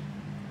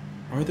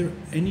 Are there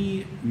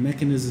any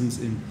mechanisms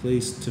in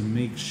place to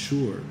make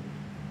sure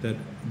that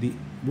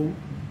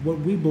what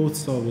we both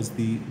saw was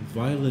the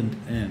violent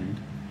end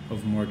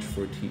of March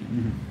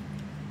 14,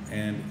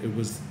 and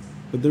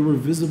but there were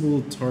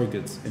visible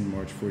targets in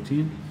March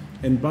 14,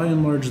 and by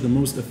and large the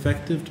most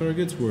effective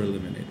targets were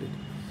eliminated.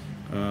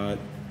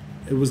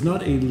 It was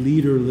not a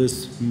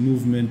leaderless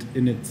movement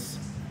in its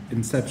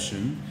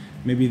inception.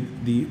 Maybe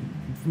the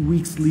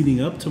weeks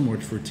leading up to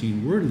March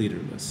 14 were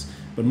leaderless,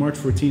 but March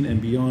 14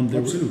 and beyond,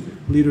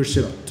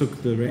 leadership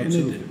took the reign,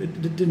 and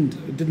it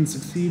didn't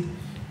succeed,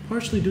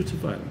 partially due to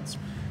violence.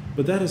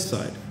 But that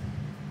aside,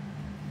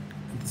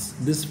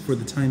 this for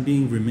the time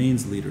being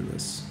remains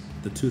leaderless.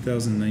 The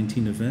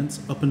 2019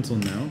 events, up until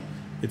now,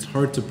 it's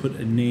hard to put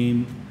a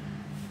name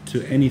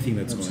to anything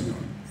that's going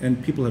on.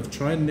 And people have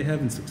tried and they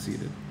haven't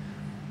succeeded.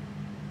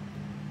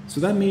 So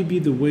that may be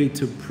the way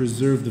to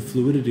preserve the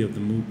fluidity of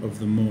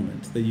the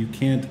moment, that you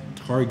can't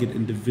target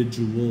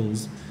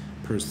individuals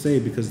per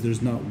se because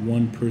there's not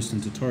one person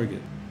to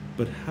target.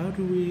 But how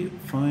do we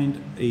find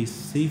a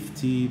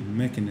safety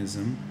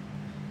mechanism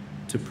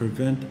to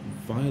prevent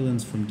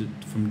violence from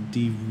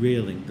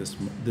derailing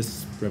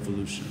this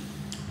revolution?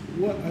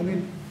 Well, I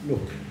mean,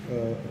 look,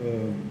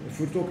 if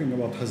we're talking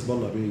about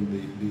Hezbollah being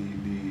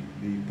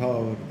the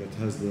power that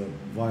has the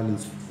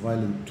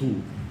violent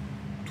tool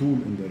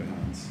in their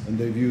hands, and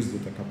they've used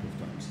it a couple of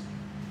times,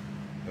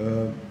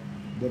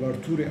 there are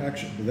two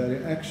reactions. The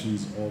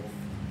reactions of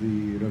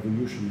the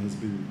revolution has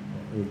been,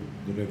 or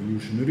the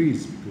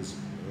revolutionaries, because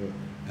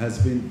has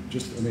been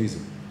just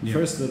amazing.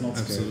 First, they're not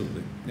scared.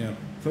 Absolutely.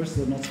 First,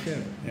 they're not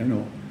scared. You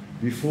know,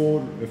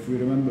 before, if we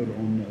remember,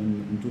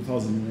 in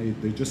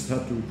 2008, they just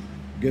had to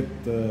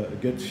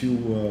get few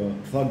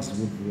thugs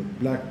with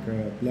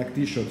black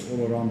T-shirts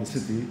all around the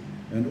city,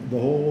 and the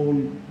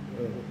whole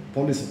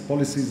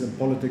policies and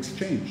politics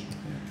changed.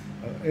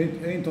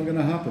 It ain't going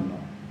to happen now.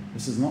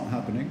 This is not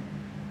happening,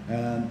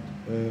 and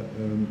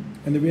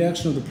the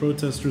reaction of the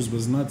protesters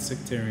was not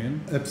sectarian.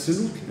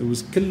 Absolutely, it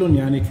was كلن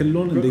يعني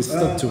كلن, and they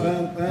stuck to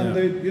it. And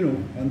they, you know,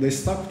 and they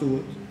stuck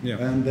to it,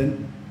 and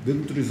then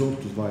didn't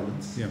resort to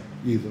violence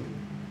either.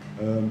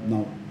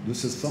 Now,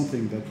 this is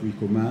something that we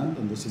command,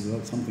 and this is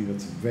something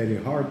that's very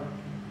hard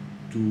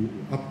to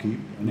upkeep.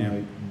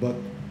 And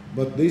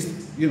but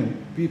these, you know,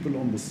 people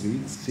on the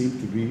streets seem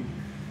to be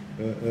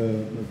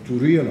to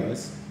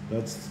realize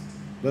that's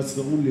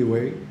the only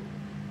way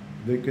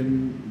they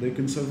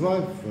can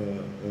survive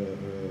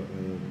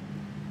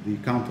the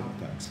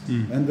counterattacks,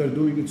 and they're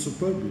doing it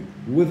superbly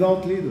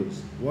without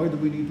leaders. Why do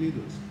we need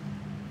leaders?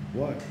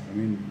 Why? I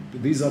mean,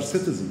 these are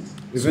citizens.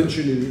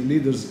 Eventually,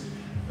 leaders.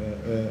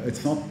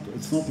 It's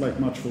not like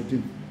March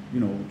 14, you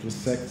know,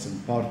 just sects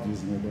and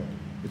parties and all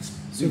that.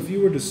 So if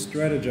you were to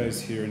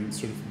strategize here and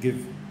sort of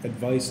give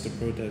advice to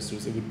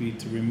protesters, it would be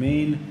to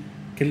remain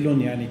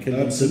كلن يعني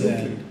كلن to the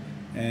end,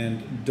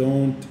 and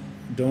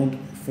don't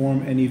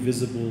form any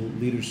visible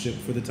leadership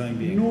for the time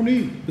being. No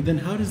need. But then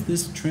how does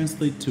this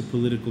translate to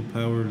political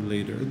power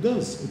later? It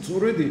does. It's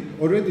already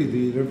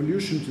the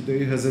revolution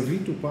today has a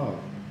veto power,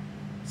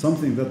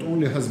 something that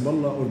only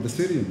Hezbollah or the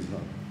Syrians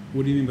have.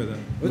 What do you mean by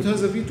that? It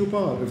has a veto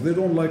power. If they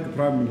don't like the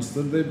prime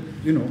minister, they,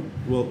 you know.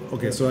 Well,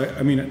 okay. So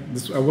I mean,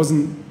 I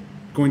wasn't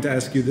going to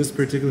ask you this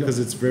particular because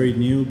it's very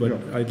new, but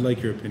I'd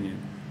like your opinion.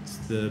 It's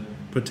the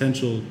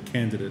potential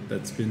candidate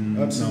that's been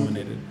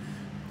nominated.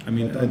 I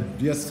mean,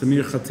 yes,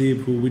 Samir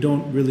Khatib, who we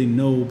don't really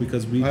know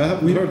because I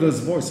haven't heard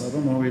his voice. I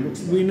don't know how he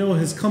looks like. We know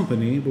his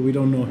company, but we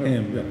don't know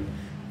him.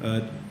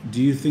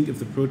 Do you think if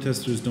the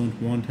protesters don't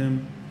want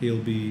him, he'll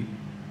be?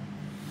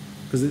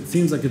 Because it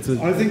seems like it's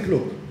a. I think.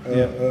 Look,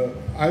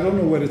 I don't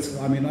know where it's.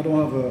 I mean, I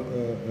don't have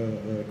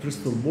a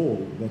crystal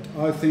ball, but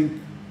I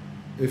think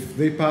if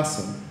they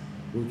pass him,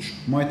 which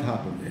might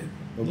happen,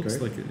 it looks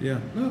like it. Yeah.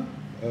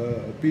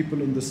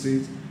 People in the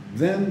streets,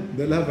 then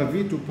they'll have a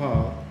veto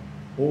power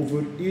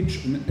over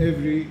each and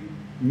every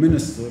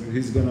minister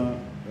he's gonna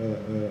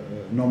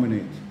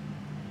nominate.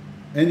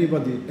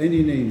 Anybody,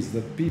 any names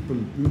that people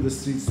in the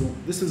streets know.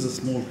 This is a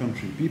small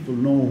country. People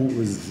know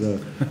who is good,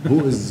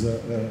 who is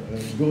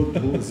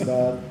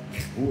bad,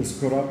 who is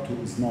corrupt, who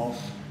is not.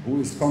 who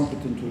is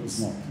competent, who is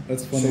not.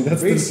 That's funny. So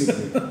that's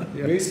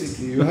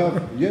basically, you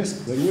have,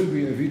 yes, there will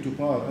be a veto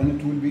power, and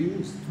it will be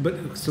used. But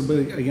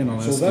again,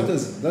 I'll ask that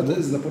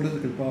is the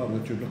political power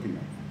that you're looking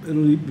at.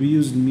 It'll be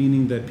used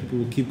meaning that people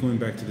will keep going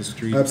back to the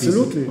street.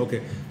 Absolutely.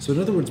 Okay. So in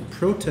other words,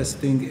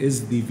 protesting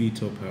is the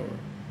veto power.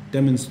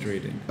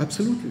 Demonstrating.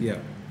 Absolutely. Yeah.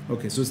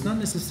 Okay. So it's not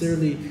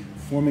necessarily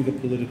forming a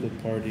political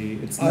party.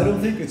 I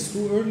don't think it's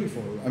too early for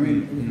it. I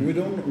mean, we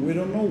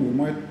don't know. We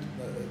might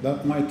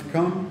that might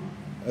come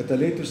at a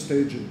later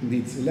stage. It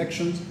needs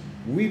elections.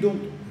 We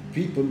don't.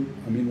 People.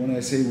 I mean, when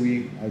I say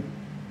we, I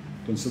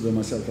consider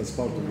myself as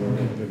part of the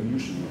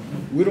revolution.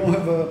 We don't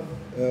have a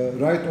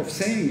right of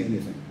saying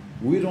anything.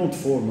 We don't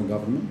form a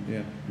government.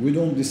 Yeah. We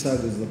don't decide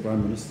as the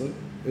prime minister.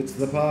 It's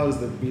the powers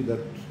that be that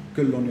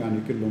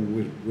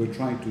we're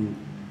trying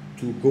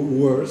to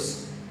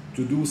coerce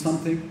to do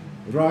something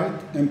right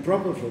and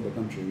proper for the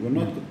country. We're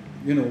not,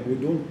 we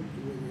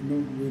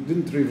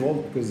didn't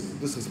revolt because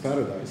this is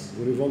paradise.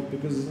 We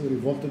revolted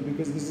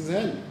because this is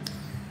hell.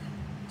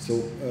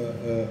 So,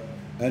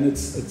 and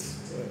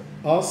it's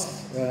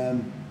us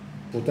and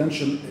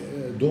potential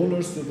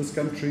donors to this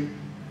country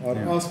are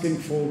asking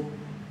for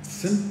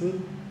simple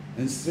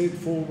and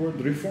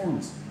straightforward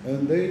reforms,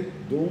 and they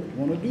don't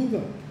want to do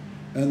that.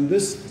 And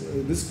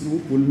this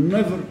group will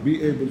never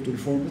be able to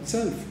reform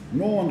itself.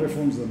 No one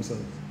reforms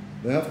themselves.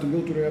 They have to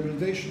go to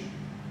rehabilitation.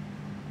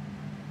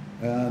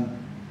 And,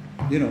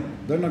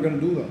 they're not going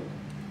to do that.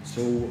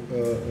 So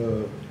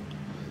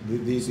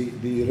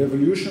the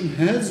revolution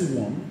has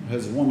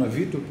won a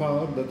veto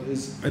power that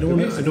is. I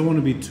don't want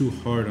to be too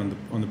hard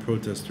on the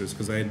protesters,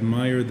 because I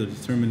admire the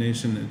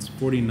determination. It's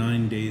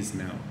 49 days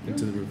now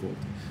into the revolt.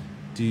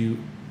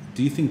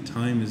 Do you think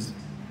time is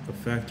a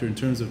factor in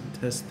terms of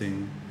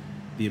testing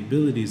the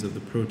abilities of the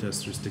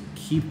protesters to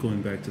keep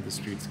going back to the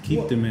streets,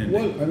 keep demanding?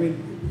 Well, I mean,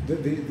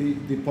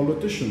 the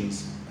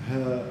politicians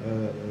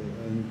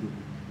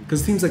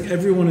because it seems like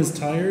everyone is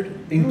tired,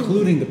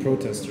 including the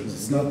protesters.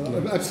 It's not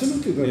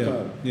absolutely they're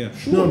tired. Yeah.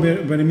 Sure.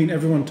 No, but I mean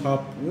everyone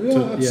top.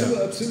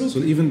 Absolutely. So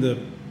even the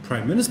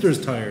prime minister is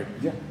tired.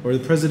 Yeah. Or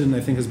the president,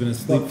 I think, has been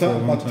asleep for a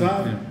long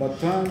time. But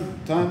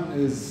time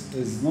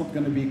is not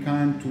going to be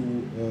kind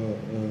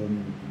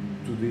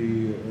to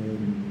the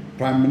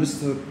prime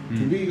minister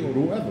to be or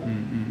whoever,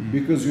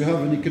 because you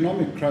have an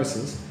economic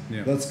crisis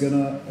that's going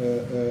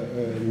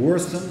to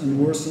worsen and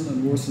worsen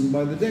and worsen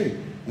by the day.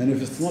 And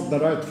if it's not the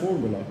right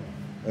formula,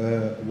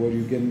 where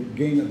you can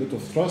gain a bit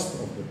of trust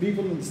of the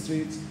people in the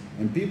streets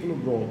and people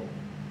abroad,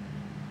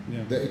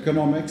 the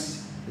economic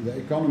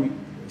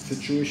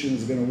situation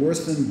is going to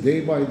worsen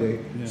day by day.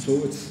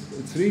 So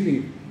it's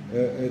really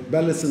it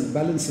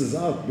balances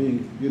out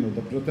being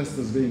the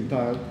protesters being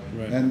tired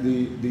and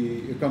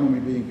the economy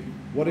being.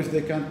 What if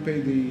they can't pay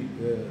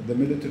the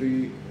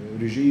military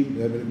regime,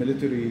 the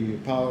military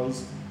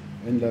powers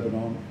in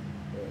Lebanon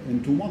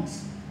in 2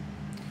 months?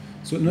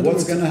 So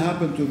what's going to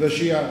happen to the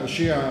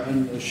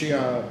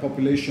Shia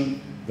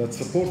population that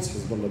supports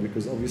Hezbollah?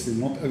 Because obviously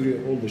not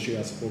all the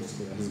Shia supports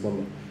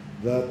Hezbollah.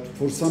 That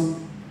for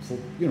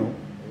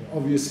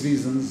obvious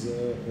reasons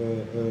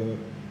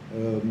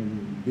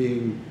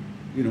being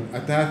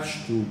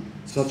attached to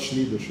such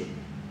leadership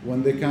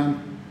when they can't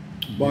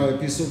buy a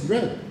piece of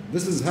bread.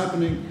 This is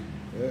happening.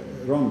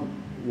 Ron,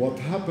 what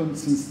happened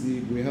since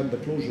we had the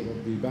closure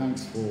of the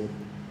banks for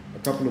a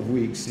couple of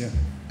weeks,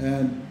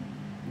 and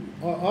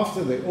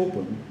after they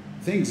opened,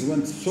 things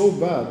went so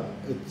bad.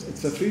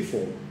 It's a free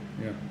fall,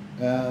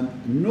 and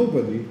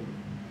nobody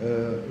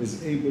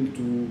is able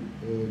to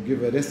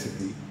give a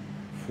recipe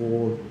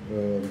for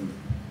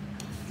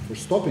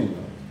stopping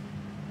that,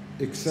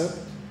 except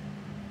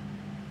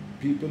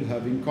people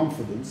having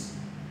confidence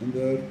in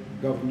their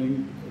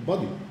governing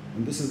body,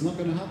 and this is not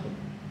going to happen.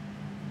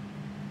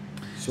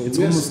 So it's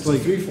almost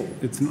like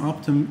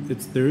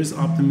there is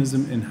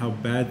optimism in how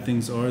bad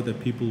things are, that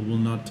people will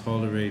not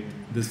tolerate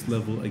this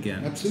level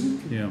again.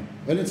 Absolutely. Yeah.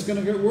 And it's going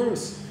to get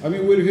worse. I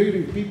mean, we're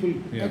hearing people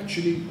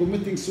actually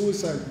committing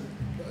suicide.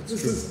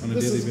 This is on a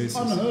daily basis.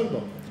 Unheard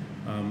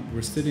of.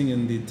 We're sitting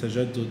in the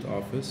Tajaddod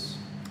office,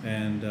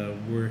 and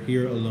we're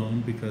here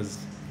alone because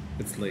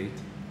it's late.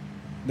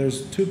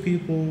 There's 2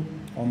 people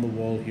on the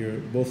wall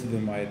here. Both of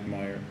them I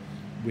admire.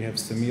 We have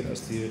Samir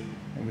Kassir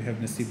and we have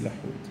Nassib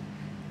Lahoud.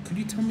 Could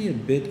you tell me a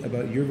bit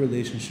about your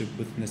relationship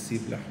with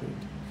Nassib Lahoud?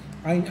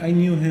 I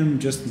knew him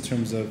just in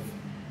terms of,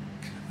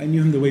 I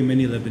knew him the way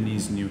many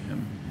Lebanese knew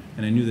him.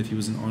 And I knew that he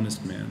was an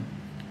honest man.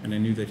 And I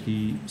knew that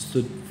he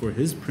stood for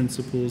his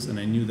principles. And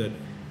I knew that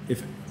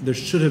if there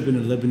should have been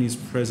a Lebanese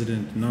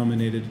president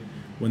nominated,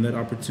 when that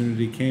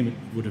opportunity came, it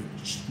would have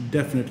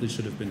definitely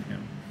should have been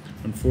him.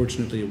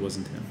 Unfortunately, it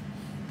wasn't him.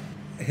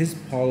 His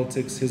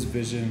politics, his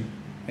vision,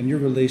 and your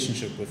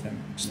relationship with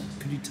him.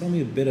 Could you tell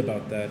me a bit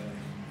about that?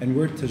 And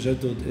where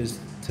Tajaddod is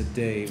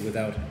today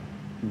without him?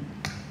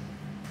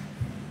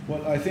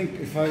 Well, I think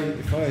if I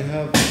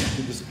have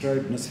to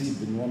describe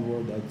Nassib in one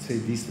word, I'd say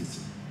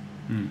decency.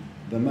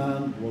 The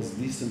man was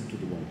decent to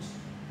the bones.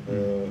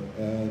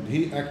 And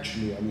he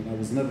actually, I mean, I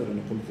was never in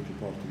a political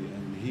party,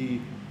 and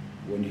he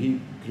when he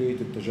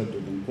created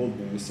Tajaddod and called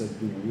me, I said,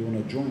 we want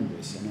to join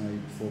this. And I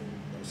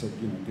said,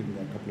 give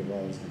me a couple of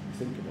hours and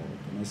think about it.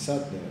 And I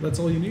sat there. That's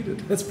all you needed.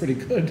 That's pretty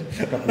good.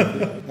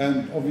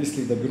 And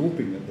obviously the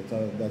grouping,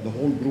 the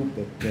whole group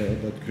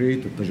that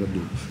created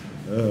Tajaddod,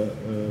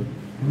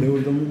 they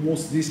were the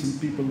most decent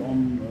people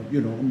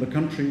on the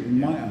country in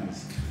my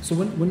eyes. So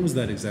when was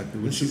that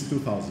exactly? This is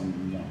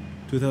 2001.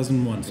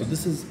 2001. So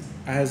this is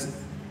as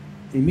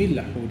Samir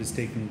Lahoud is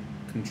taking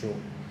control.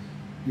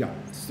 Yeah.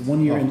 So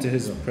 1 year into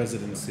his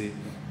presidency,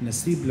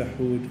 Nassib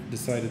Lahoud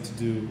decided to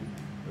do.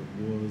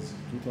 It was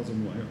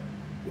 2001.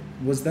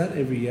 Was that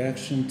a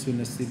reaction to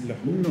Nassib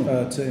Lahoud?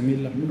 No. To Emil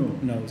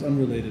Lahoud? No, it's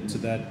unrelated to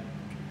that.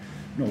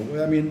 No,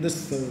 I mean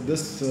this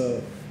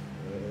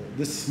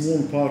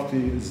small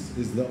party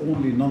is the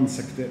only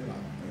non-sectarian.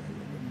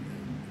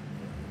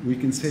 We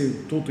can say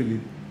totally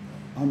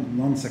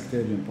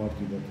non-sectarian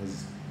party that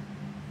has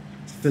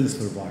still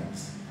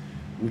survives,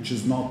 which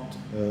is not.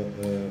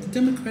 The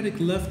Democratic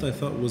left, I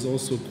thought, was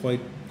also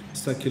quite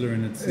secular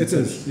in its. It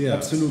is, yeah,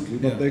 absolutely,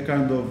 but they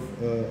kind of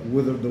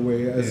withered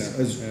away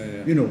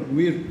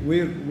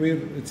we're.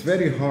 It's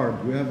very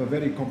hard. We have a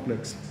very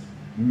complex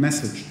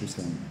message to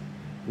send,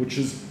 which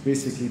is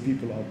basically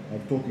people are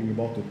talking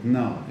about it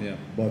now. Yeah.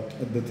 But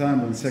at the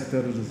time when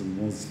sectarianism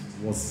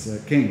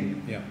was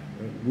king,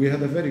 we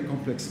had a very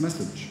complex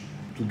message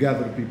to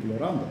gather people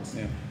around us.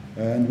 Yeah.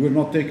 And we're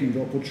not taking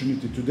the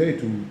opportunity today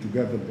to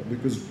gather them,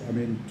 because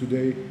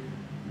today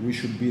we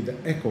should be the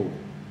echo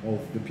of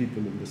the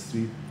people in the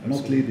street,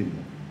 not leading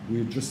them.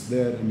 We're just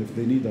there, and if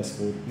they need us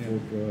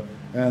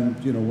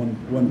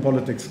when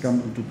politics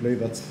come into play,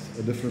 that's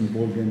a different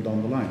ball game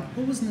down the line.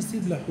 What was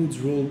Nassib Lahoud's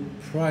role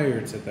prior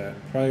to that,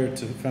 prior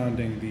to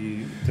founding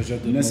the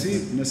Tajaddod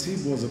movement?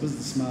 Nassib was a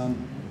businessman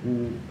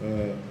who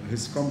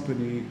his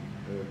company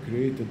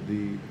created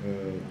the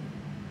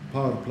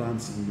power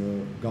plants in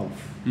the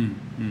Gulf,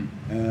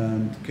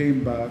 and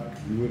came back.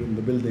 We were in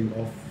the building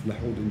of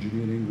Lahoud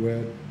Engineering,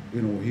 where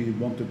he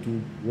wanted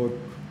to work,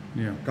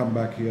 come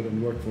back here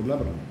and work for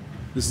Lebanon.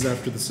 This is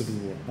after the Civil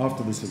War.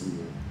 After the Civil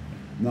War.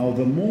 Now,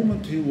 the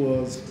moment he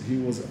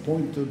was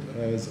appointed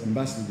as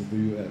ambassador to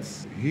the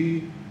U.S.,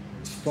 he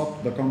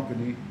stopped the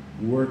company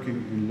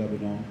working in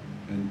Lebanon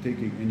and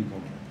taking any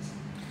contracts.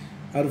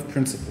 Out of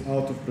principle.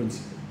 Out of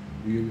principle.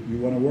 You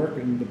want to work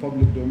in the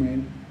public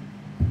domain,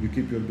 you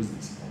keep your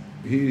business.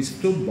 He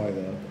stood by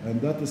that,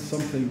 and that is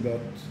something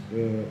that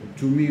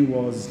to me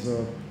was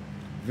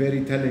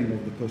very telling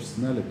of the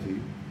personality,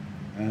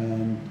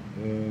 and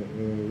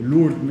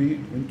lured me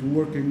into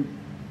working,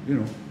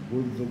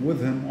 with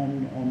him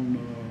on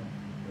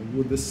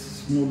with this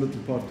small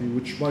little party.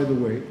 Which, by the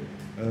way,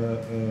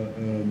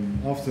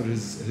 after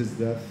his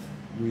death,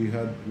 we've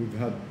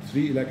had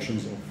 3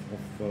 elections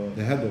of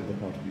the head of the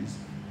parties.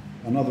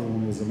 Another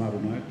one was a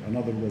Maronite,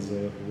 another was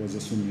a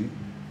Sunni,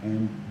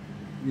 and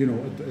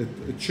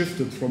it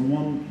shifted from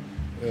one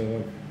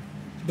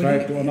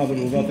tribe to another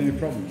without any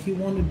problem. He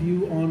wanted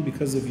you on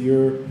because of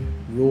your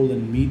role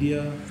in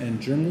media and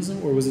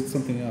journalism, or was it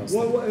something else?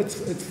 Well, it's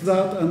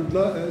that, and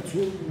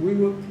we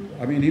were.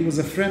 I mean, he was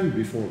a friend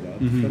before that,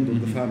 friend of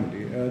the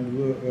family, and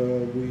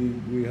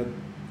we had.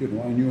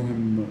 I knew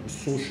him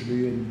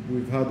socially, and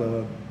we've had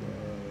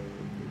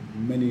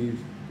many.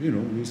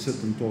 We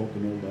sit and talk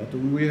and all that,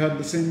 and we had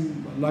the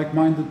same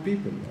like-minded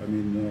people. I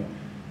mean.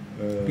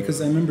 Because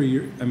I remember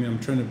I'm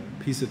trying to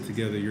piece it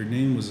together. Your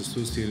name was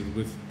associated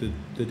with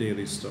the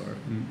Daily Star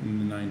in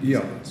the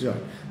 90s. Yeah.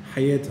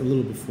 Hayat a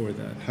little before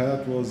that.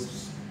 Hayat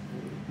was,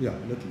 a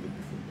little bit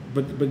before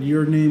that. But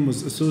your name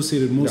was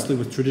associated mostly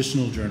with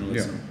traditional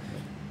journalism.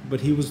 Yeah.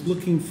 But he was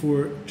looking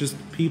for just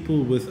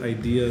people with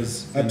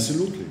ideas.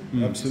 Absolutely.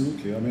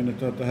 I mean, it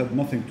had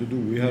nothing to do.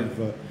 We have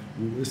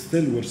we're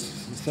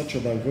such a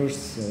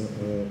diverse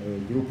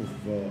group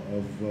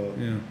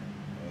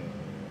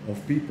of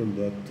people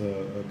that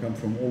come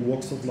from all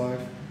walks of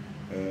life.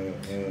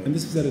 And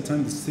this was at a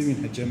time the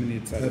Syrian hegemony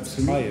is at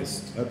its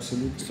highest.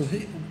 Absolutely. So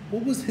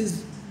what was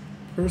his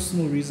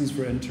personal reasons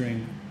for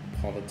entering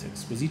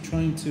politics? Was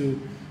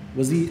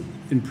he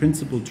in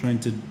principle trying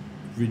to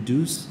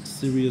reduce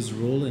Syria's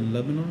role in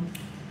Lebanon?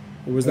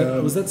 Or was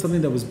that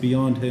something that was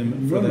beyond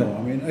him? No.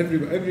 I mean,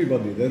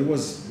 everybody. There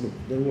was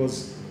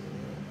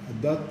at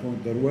that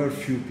point there were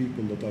few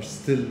people that are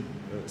still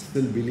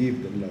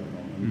believed in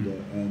Lebanon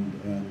and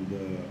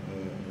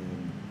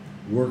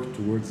worked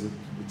towards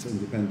its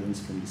independence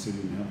from the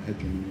Syrian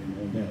hegemony and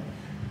all that.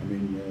 I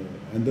mean,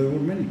 and there were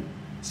many.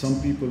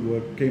 Some people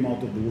came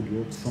out of the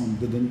woodwork, some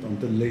didn't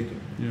until later.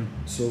 Yeah.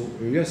 So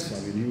yes, I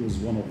mean, he was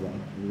one of them.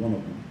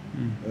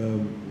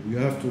 You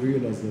have to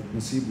realize that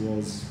Nassib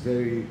was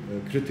very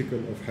critical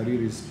of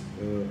Hariri's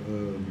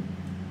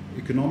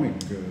economic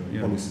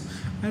policy.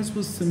 As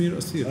was Samir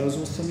Kassir.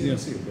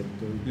 But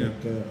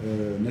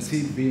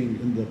Nassib, being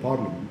in the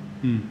parliament,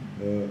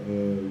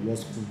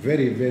 was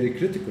very, very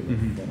critical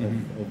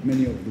of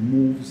many of the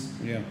moves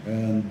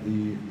and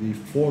the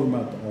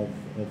format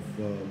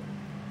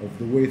of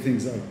the way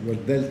things were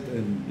dealt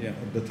in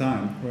at the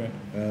time,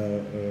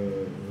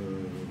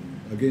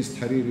 against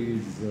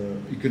Hariri's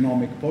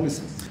economic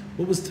policies.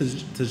 What was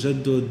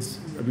Tajaddud's,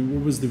 I mean,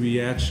 what was the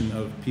reaction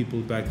of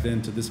people back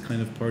then to this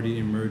kind of party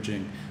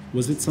emerging?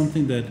 Was it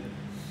something that...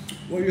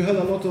 Well, you had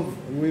a lot of,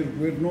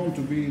 we're known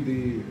to be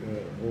the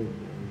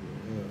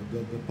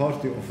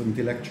party of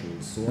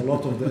intellectuals. So a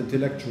lot of the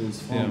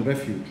intellectuals found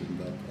refuge in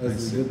that,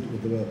 as they did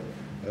with the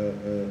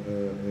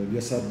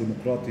Yasar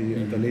Democratic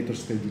at a later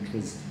stage, which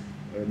was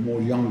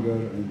more younger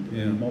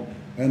and more.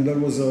 And there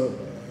was a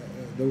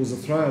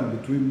trial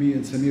between me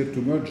and Samir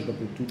to merge the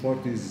two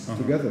parties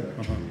together,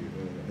 actually,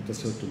 at a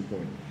certain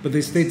point. But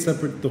they stayed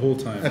separate the whole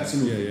time?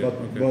 Absolutely.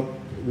 But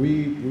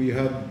we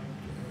had,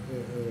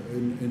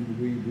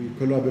 we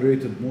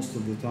collaborated most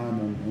of the time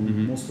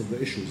on most of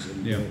the issues.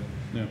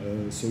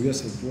 And, so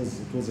yes, it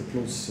was a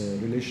close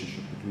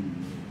relationship between.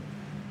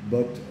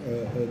 But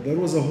there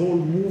was a whole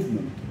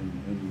movement,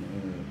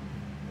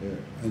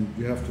 and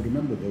you have to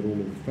remember the role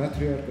of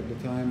Patriarch at the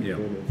time, the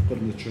role of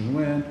Qurnet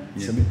Chahwan,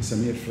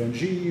 Samir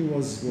Frangi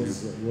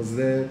was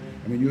there.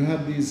 I mean, you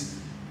had these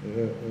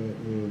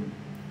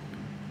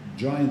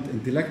giant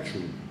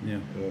intellectual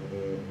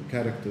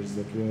characters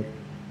that were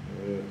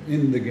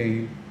in the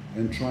game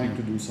and trying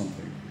to do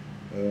something.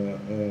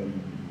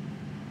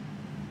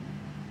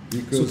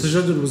 So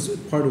Tajaddud was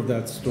part of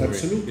that story.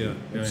 Absolutely,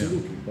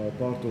 absolutely.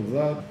 Part of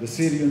that, the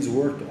Syrians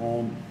worked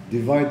on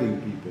dividing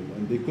people,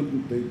 and they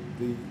couldn't. They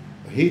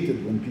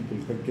hated when people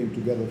came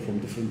together from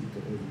different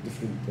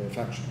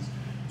factions.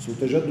 So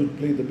Tajaddud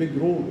played a big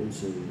role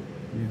also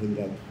in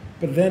that.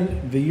 But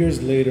then the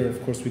years later,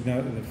 of course, we now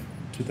in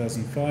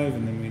 2005,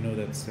 and then we know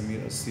that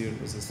Samir Kassir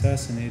was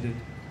assassinated.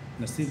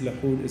 Nassib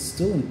Lahoud is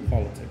still in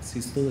politics.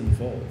 He's still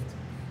involved.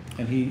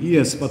 And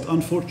yes, but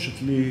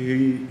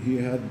unfortunately he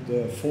had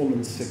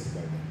fallen sick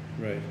by then.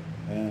 Right.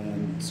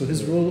 And so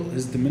his role,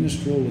 his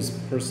diminished role, was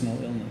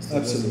personal illness.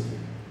 Absolutely,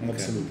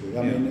 absolutely.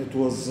 I mean, it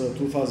was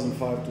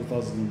 2005,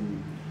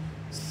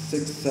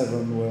 2006,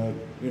 2007, where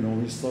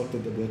he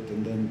started a bit,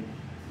 and then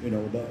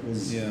that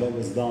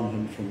was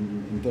downhill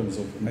in terms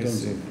of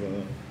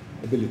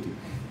ability.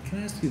 Can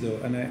I ask you though,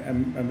 and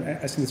I'm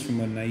asking this from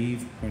a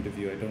naive point of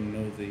view. I don't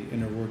know the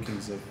inner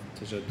workings of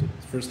Tajaddud.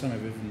 The first time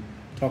I've even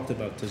talked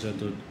about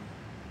Tajaddud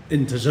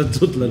in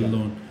Tajaddud, let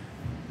alone.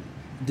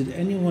 Did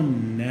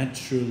anyone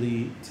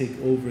naturally take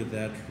over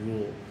that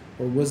role,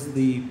 or was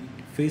the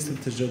face of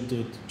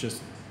Tajaddud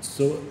just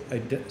so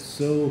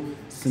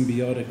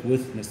symbiotic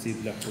with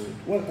Nassib Lahoud?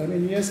 Well, I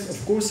mean, yes,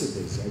 of course it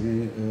is. I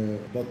mean,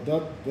 but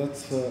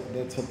that's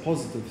a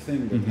positive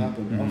thing that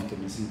happened after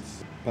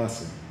Nassib's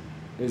passing,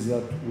 is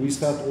that we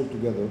sat all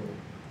together,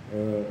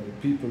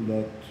 people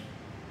that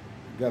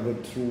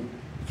gathered through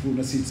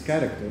Nassib's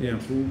character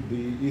and through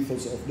the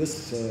ethos of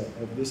this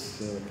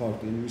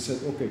party, and we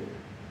said, okay,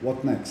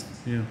 what next?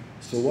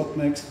 So what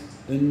next?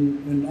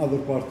 In other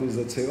parties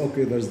that say,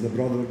 okay, there's the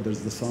brother,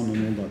 there's the son,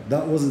 and all that.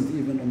 That wasn't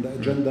even on the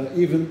agenda,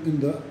 even in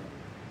the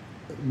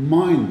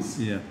minds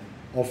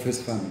of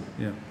his family.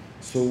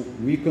 So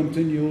we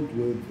continued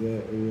with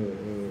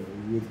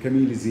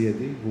Kamel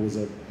Ziyadi, who was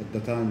at the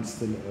time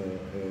still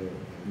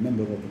a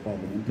member of the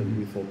parliament, and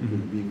we thought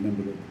being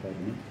member of the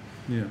parliament.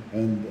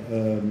 And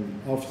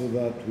after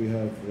that, we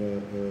have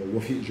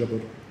Wafiq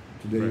Jabr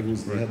today,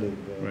 who's the head of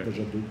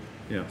Tajaddud.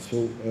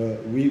 So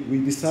we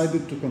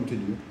decided to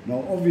continue.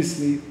 Now,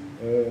 obviously,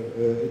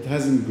 it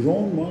hasn't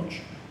grown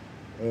much.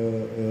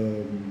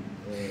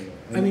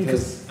 I mean,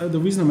 because the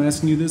reason I'm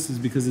asking you this is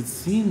because it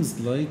seems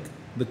like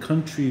the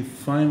country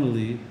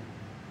finally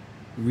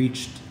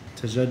reached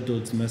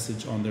Tajaddud's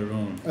message on their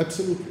own.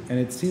 Absolutely. And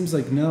it seems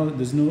like now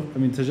there's no, I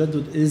mean,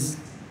 Tajaddud is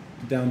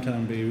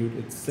downtown Beirut,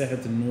 it's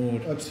Sehat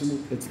al-Noor,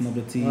 absolutely, it's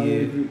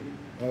Nabatiyya.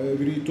 I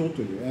agree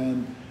totally.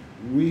 And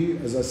we,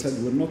 as I said,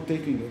 we're not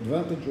taking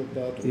advantage of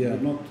that. We're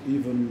not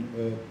even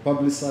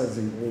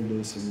publicizing all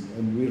this,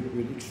 and we're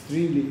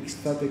extremely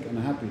ecstatic and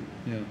happy.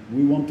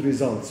 We want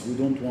results. We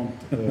don't want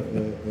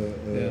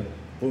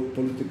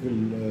political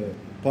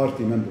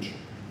party membership.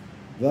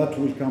 That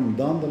will come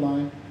down the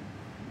line.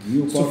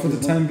 So for the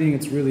time being,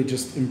 it's really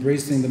just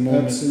embracing the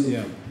moment.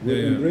 Absolutely.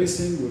 We're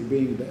embracing. We're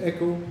being the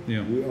echo.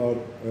 We are.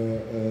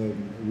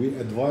 We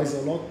advise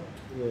a lot.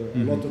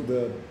 A lot of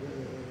the,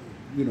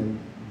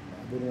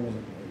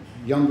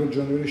 younger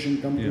generation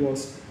come to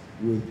us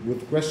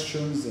with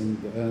questions and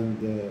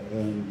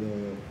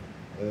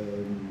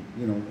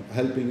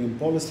helping in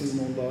policies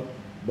and all that.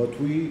 But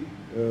we,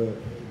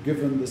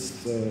 given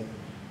this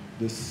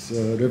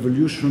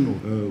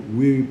revolution,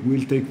 we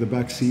will take the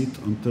back seat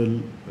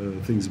until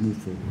things move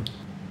forward.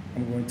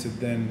 I'm going to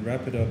then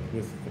wrap it up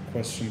with a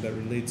question that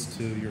relates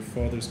to your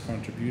father's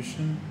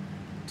contribution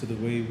to the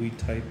way we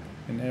type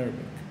in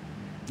Arabic.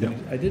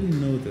 I didn't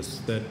know this,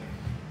 that.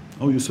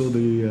 Oh, you saw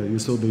the.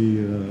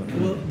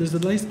 Well, there's a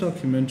nice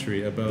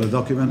documentary about. The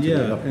documentary.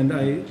 And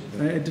I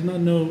did not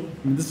know.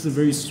 I mean, this is a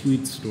very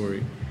sweet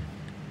story,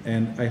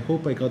 and I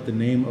hope I got the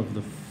name of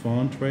the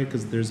font right,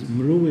 because there's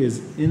Mrowa is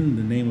in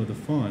the name of the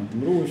font.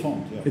 Mrowa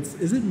font. Yeah.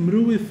 Is it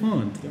Mrowa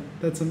font? Yeah.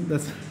 That's.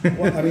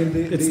 Well, I mean,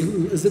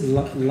 is it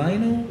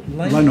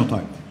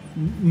Linotype?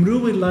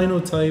 Mrowa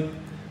Linotype.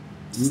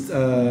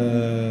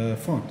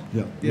 Font.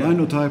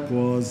 Linotype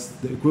was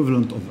the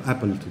equivalent of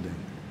Apple today.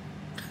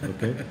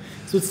 Okay.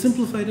 So it's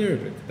simplified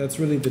Arabic. That's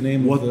really the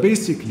name What of the...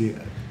 basically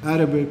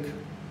Arabic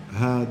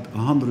had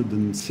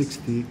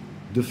 160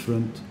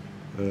 different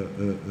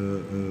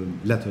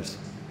letters.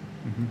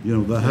 Mm-hmm. You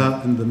know, the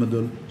ha in the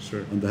middle,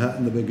 Sure. and the ha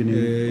in the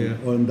beginning,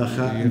 or the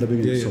ha in the Yeah,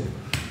 beginning. yeah.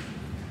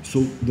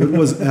 So there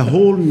was a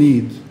whole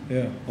need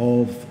Yeah.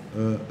 of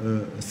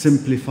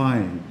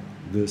simplifying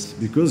this,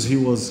 because he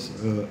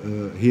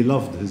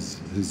loved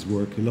his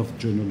work, he loved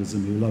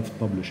journalism, he loved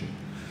publishing,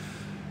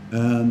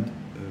 and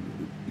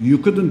you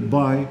couldn't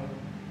buy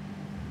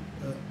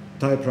a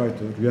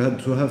typewriter. You had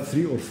to have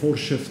 3 or 4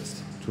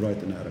 shifts to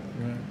write in Arabic.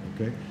 Right.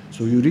 Okay,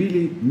 so you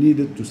really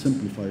needed to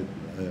simplify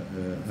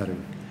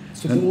Arabic.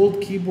 So And the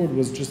old keyboard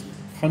was just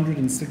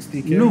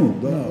 160 no,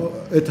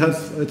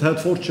 characters? it had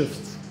 4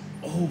 shifts.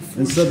 Oh,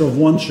 Instead of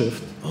 1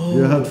 shift,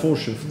 you Oh. had 4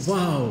 shifts.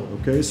 Wow.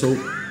 Okay, so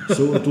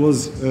it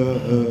was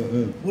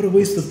What a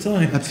waste of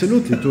time.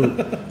 absolutely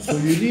so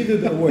you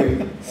needed a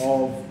way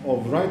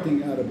of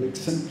writing Arabic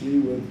simply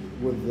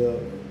with the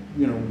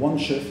 1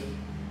 shift,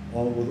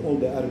 or with all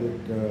the Arabic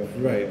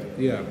Right,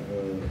 yeah.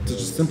 To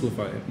just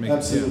simplify it. Make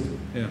absolutely.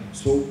 It, yeah.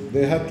 So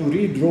they had to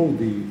redraw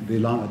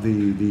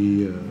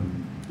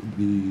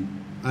the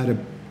Arab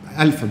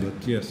alphabet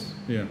Yes,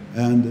 yeah.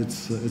 and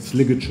its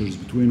ligatures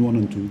between 1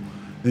 and 2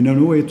 in a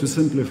way to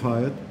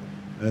simplify it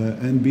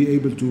and be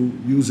able to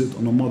use it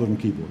on a modern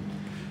keyboard.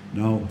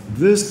 Now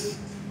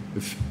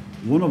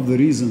one of the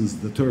reasons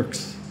the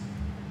Turks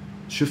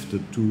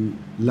shifted to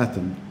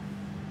Latin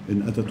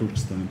in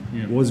Ataturk's time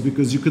was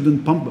because you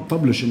couldn't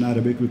publish in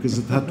Arabic because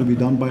it had to be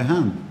done by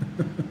hand.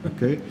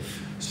 Okay,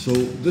 so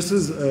this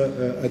is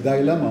a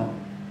dilemma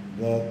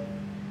that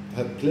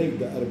had plagued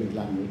the Arabic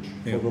language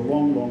for a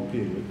long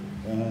period,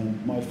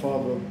 and my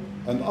father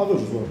and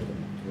others worked on it.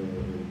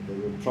 There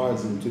were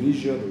trials in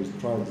Tunisia, there was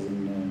trials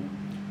in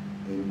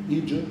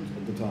Egypt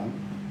at the time,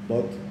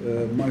 but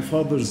my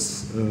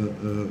father's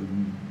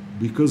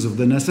because of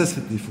the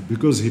necessity,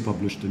 because he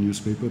published a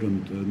newspaper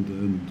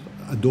and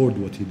adored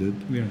what he did,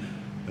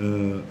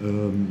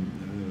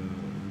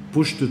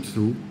 pushed it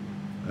through,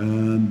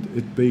 and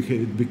it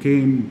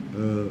became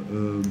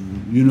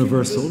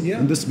universal,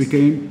 and this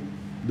became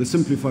the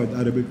simplified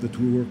Arabic that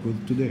we work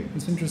with today.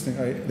 It's interesting.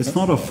 It's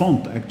not a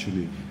font,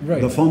 actually.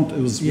 Right. The font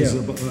it's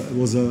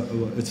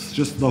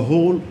just the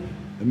whole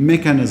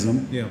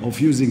mechanism of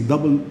using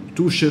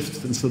 2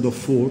 shifts instead of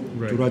 4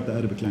 to write the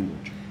Arabic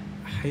language.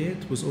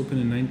 Hayat was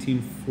opened in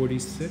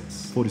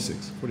 1946?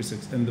 46.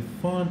 And the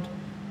font,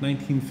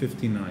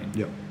 1959.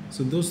 Yeah.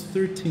 So those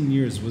 13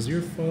 years, was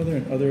your father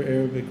and other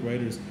Arabic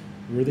writers,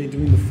 were they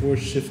doing the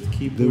 4-shift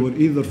keyboard? They were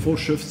either 4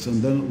 shifts,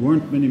 and then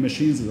weren't many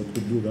machines that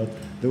could do that.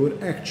 They were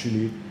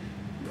actually,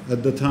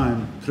 at the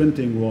time,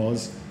 printing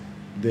was,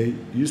 they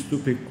used to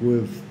pick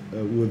with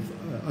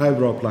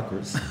eyebrow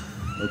pluckers.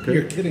 Okay?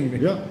 You're kidding me.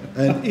 Yeah,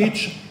 and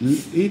each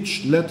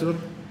letter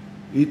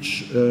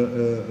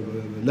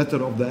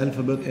of the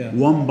alphabet,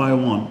 1 by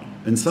 1,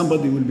 and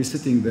somebody will be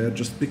sitting there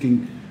just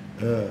picking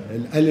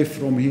an alif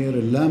from here,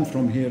 a lam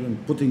from here,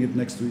 and putting it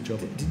next to each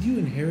other. Did you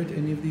inherit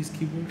any of these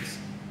keyboards?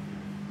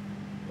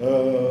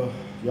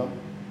 Yeah.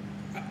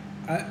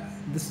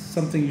 This is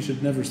something you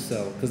should never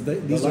sell, because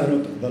these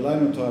the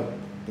Linotype,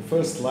 the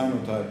first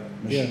Linotype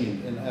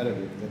machine in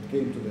Arabic that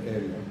came to the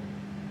area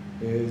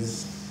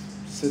is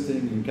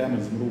sitting in Kamel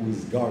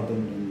Mrowa's garden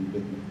in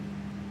Lebanon.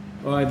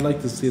 Oh, I'd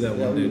like to see that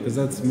one day, because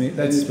that's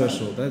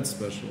special. That's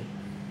special.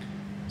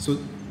 So,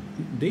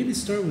 Daily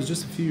Star was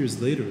just a few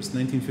years later. It's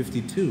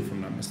 1952, if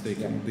I'm not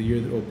mistaken, the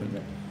year that opened.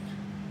 Yeah.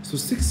 So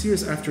 6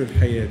 years after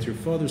Al-Hayat, your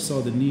father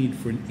saw the need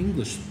for an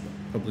English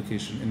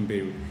publication in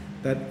Beirut.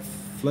 That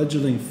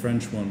fledgling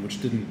French one,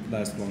 which didn't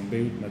last long,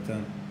 Beirut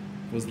Banyan,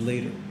 was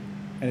later,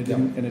 and it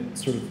didn't, and it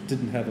sort of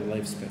didn't have a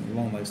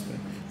long lifespan.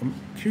 I'm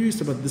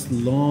curious about this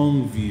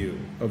long view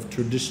of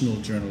traditional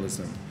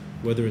journalism,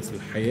 whether it's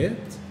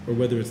Al-Hayat or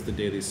whether it's the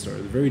Daily Star.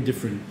 They're very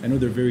different. I know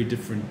they're very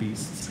different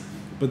beasts,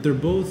 but they're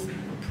both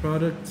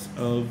products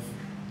of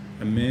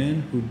a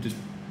man who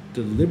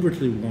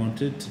deliberately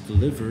wanted to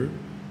deliver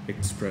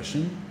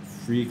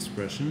free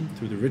expression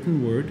through the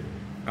written word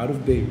out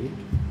of Beirut.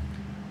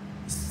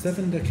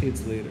 7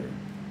 decades later,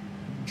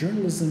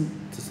 journalism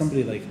to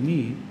somebody like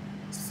me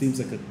seems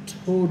like a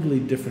totally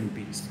different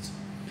beast.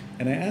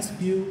 And I ask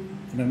you,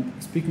 and I'm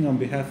speaking on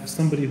behalf of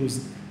somebody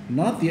who's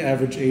not the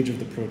average age of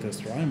the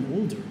protester, I'm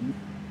older.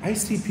 I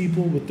see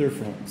people with their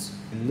phones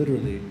and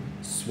literally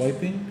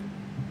swiping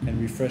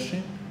and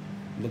refreshing,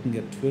 looking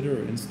at Twitter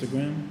or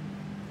Instagram,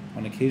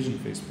 on occasion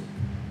Facebook,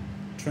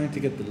 trying to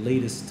get the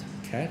latest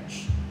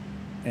catch,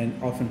 and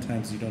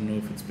oftentimes you don't know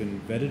if it's been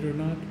vetted or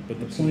not, but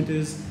the point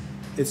is,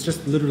 it's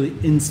just literally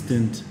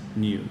instant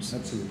news.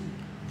 Absolutely.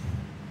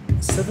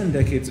 7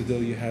 decades ago,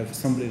 you have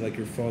somebody like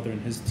your father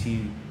and his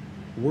team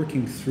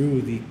working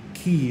through the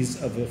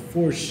keys of a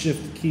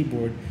 4-shift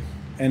keyboard,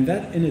 and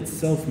that in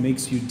itself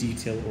makes you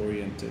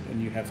detail-oriented,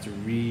 and you have to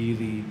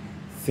really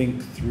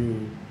think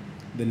through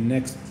the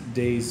next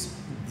day's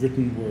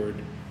written word,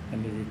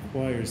 and it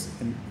requires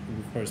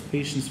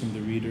patience from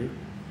the reader,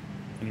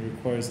 and it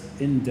requires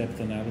in-depth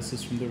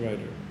analysis from the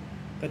writer.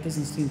 that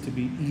doesn't seem to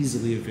be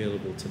easily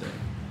available today.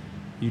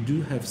 You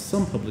do have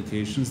some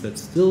publications that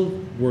still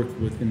work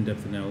with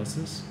in-depth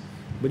analysis,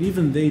 but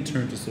even they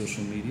turn to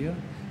social media,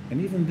 and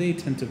even they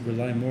tend to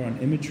rely more on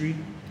imagery,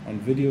 on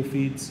video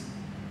feeds.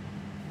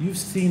 You've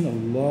seen a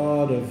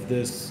lot of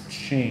this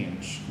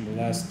change in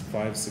the last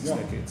 5-6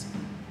 decades.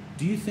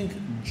 Do you think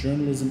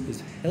journalism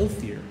is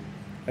healthier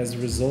as a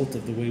result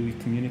of the way we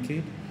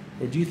communicate?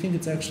 Or do you think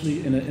it's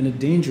actually in a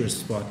dangerous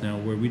spot now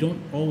where we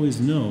don't always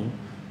know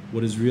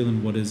what is real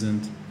and what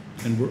isn't?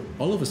 And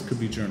all of us could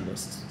be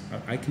journalists.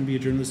 I can be a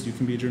journalist, you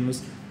can be a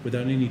journalist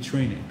without any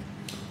training.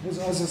 As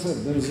I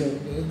said,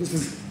 this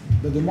is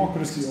the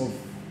democracy of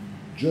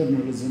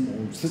journalism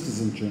or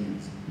citizen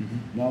journalism.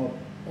 Mm-hmm. Now,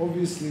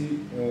 obviously,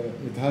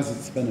 it has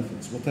its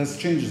benefits. What has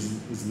changed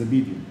is the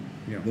medium.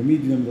 Yeah. The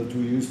medium that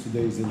we use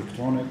today is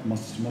electronic,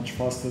 much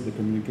faster. The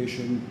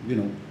communication,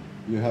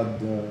 you had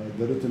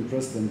the written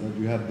press, then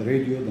you had the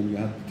radio, then you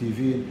had the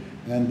TV,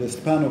 and the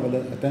span of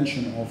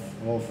attention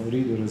of a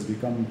reader has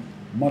become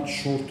much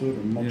shorter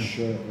and much.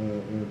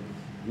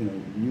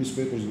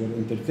 Newspapers were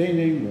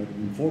entertaining, were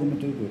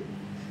informative.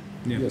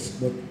 Yes,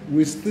 but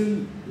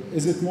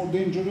is it more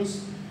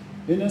dangerous?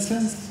 In a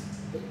sense,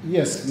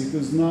 yes,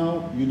 because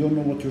now you don't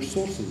know what your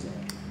sources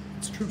are.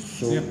 It's true.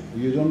 So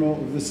you don't know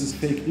if this is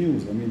fake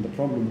news. I mean, the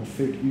problem of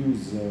fake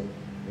news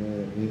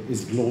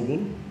is global,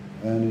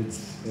 and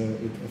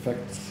it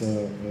affects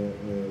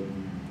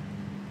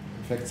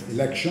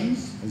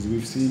elections, as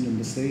we've seen in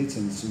the States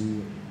and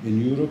in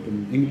Europe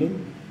and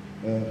England.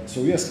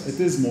 So yes, it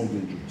is more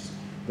dangerous.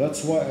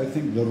 That's why I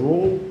think the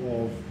role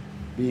of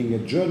being a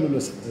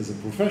journalist as a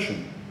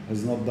profession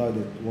has not died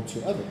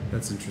whatsoever.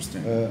 That's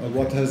interesting.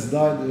 What has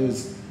died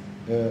is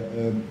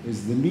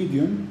the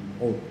medium,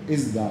 or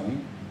is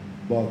dying.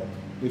 But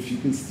if you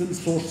can still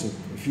source it,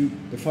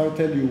 if I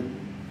tell you,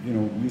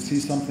 you see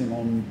something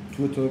on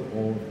Twitter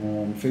or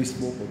on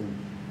Facebook or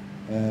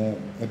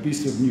a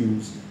piece of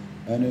news,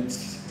 and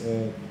it's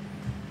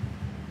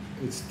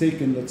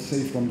taken, let's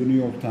say, from the New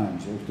York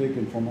Times or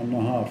taken from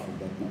Al-Nahar for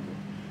that matter,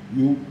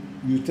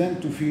 you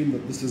tend to feel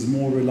that this is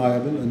more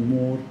reliable and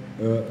more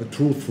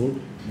truthful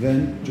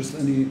than just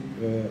any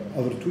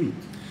other tweet.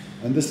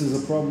 And this is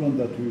a problem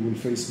that we will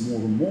face more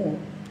and more.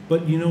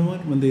 But you know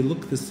what? When they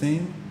look the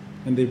same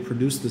and they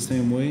produce the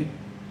same way,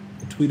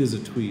 a tweet is a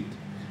tweet.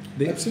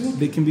 Absolutely.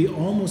 They can be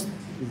almost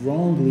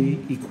wrongly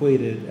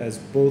equated as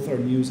both are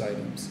news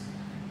items.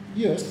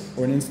 Yes.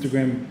 Or an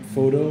Instagram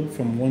photo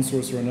from one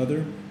source or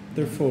another,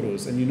 they're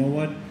photos. And you know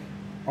what?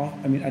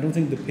 I mean, I don't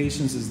think the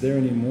patience is there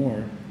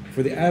anymore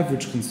for the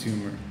average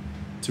consumer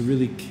to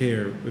really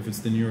care if it's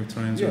the New York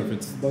Times or if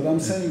it's... But I'm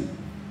saying,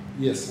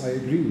 yes, I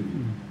agree with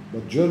you.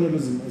 But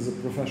journalism as a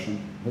profession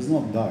has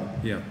not died.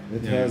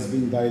 It has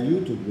been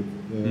diluted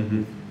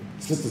with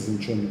citizen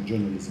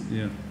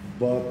journalism.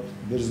 But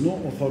there's no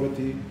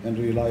authority and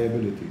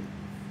reliability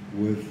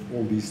with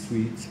all these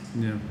tweets.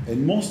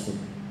 And most of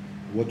them,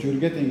 what you're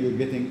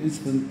getting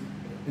instant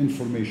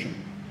information.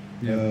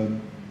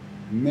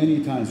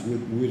 Many times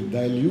we're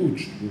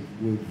deluged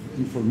with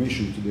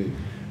information today.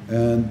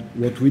 And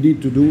what we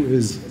need to do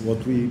is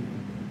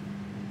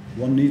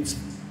one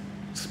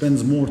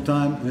spends more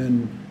time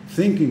in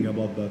thinking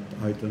about that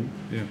item,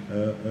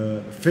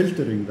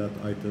 filtering that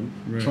item,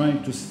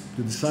 trying to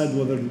decide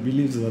whether he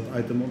believes that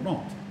item or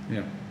not.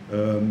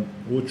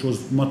 Which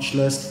was much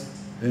less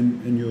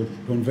in your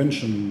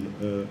conventional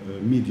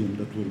medium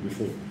that were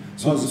before.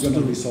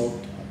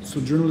 So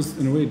journalists,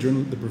 in a way,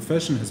 the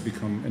profession has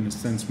become, in a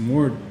sense,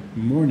 more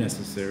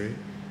necessary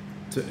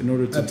in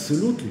order to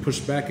push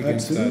back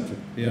against that.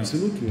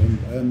 Absolutely,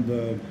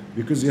 and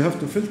because you have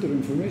to filter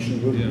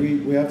information.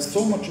 We have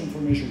so much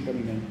information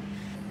coming in.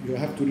 You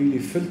have to really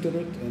filter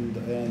it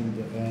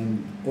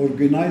and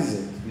organize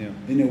it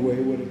in a way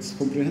where it's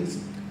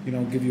comprehensive.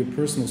 I'll give you a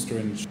personal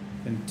story.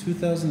 In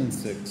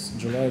 2006,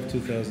 July of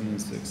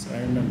 2006,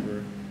 I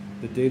remember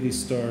the Daily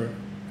Star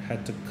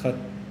had to cut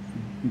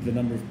the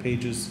number of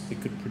pages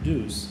it could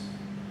produce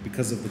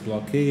because of the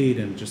blockade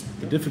and just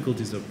the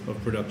difficulties of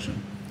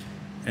production.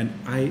 And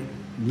I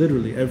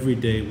literally every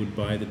day would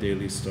buy the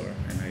Daily Star.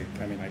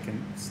 And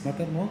it's not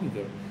that long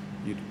ago.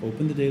 You'd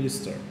open the Daily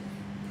Star.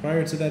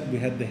 Prior to that, we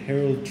had the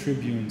Herald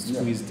Tribune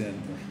squeezed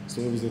in.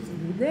 So it was a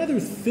rather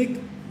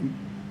thick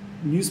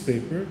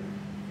newspaper,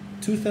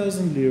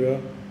 2,000 lira,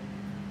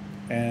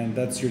 and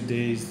that's your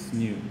day's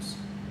news.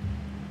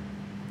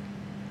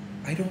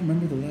 I don't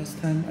remember the last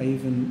time I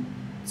even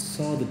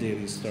saw the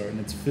Daily Star in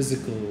its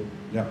physical.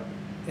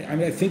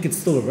 I think it's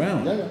still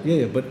around.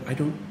 But I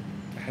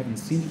haven't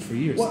seen it for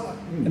years. Well,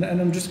 and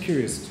I'm just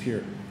curious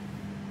here.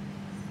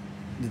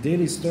 The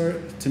Daily Star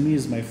to me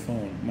is my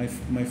phone. My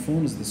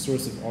phone is the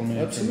source of all my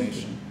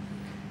information.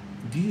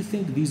 Do you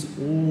think these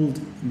old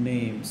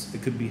names,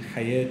 it could be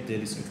Hayat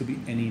Daily Star, it could be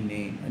any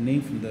name, a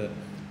name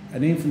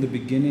from the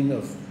beginning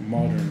of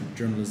modern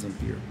journalism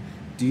here,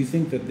 do you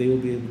think that they will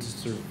be able to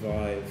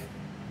survive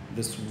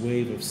this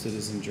wave of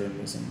citizen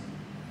journalism?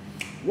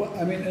 Well,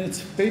 in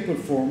its paper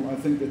form, I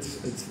think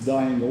it's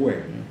dying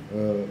away,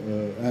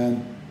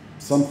 and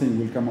something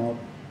will come out,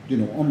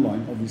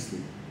 online.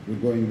 Obviously, we're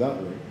going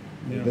that way.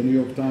 The New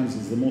York Times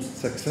is the most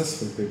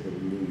successful paper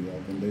in doing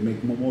that, and they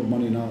make more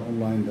money now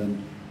online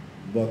than.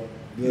 But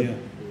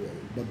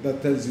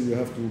that tells you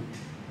have to.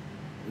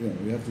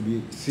 You have to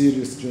be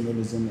serious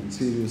journalism and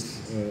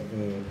serious.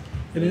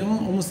 And it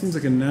almost seems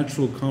like a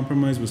natural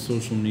compromise with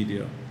social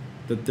media,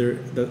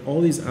 that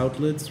all these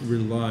outlets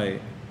rely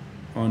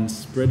on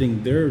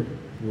spreading their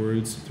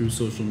words through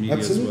social media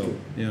as well.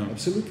 Yeah,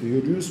 absolutely.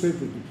 Your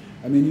newspaper.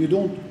 I mean, you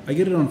don't. I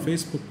get it on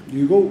Facebook.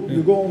 You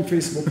go on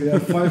Facebook. You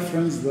have 5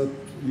 friends that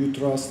you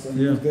trust, and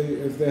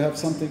if they have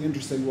something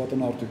interesting about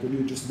an article,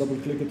 you just double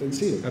click it and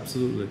see it.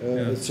 Absolutely.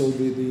 So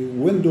the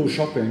window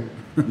shopping,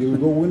 you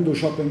go window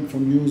shopping for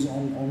news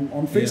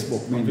on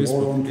Facebook, maybe,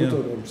 or on Twitter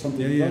or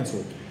something of that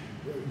sort.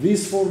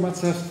 These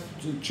formats have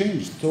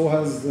changed. So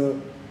has the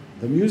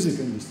music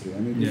industry. I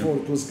mean, before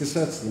it was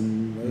cassettes,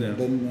 then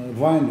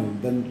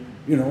vinyl, then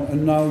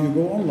and now you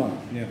go online.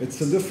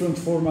 It's a different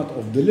format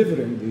of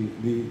delivering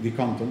the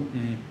content.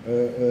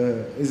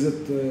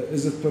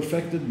 Is it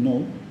perfected?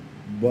 No,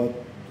 but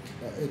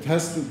it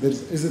has to.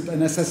 Is it a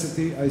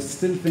necessity? I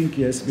still think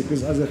yes,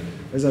 because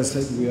as I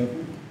said, we have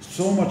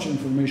so much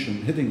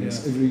information hitting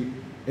us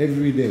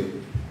every day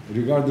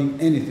regarding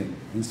anything,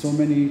 and so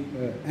many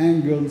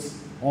angles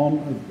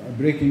on a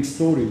breaking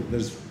story.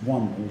 There's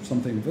one or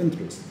something of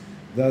interest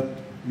that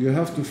you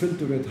have to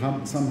filter it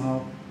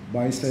somehow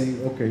by saying,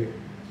 okay,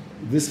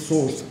 this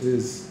source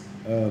is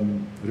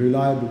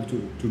reliable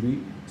to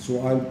me,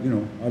 so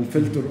I'll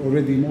filter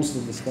already most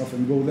of the stuff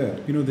and go there.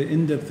 The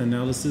in-depth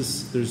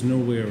analysis, there's no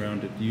way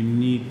around it. You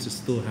need to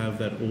still have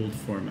that old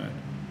format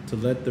to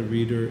let the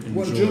reader enjoy.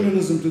 Well,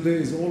 journalism today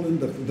is all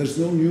in-depth. There's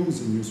no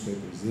news in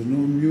newspapers. There's no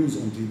news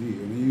on TV.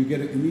 I mean, you get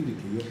it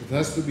immediately. It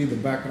has to be the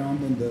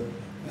background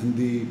and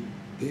the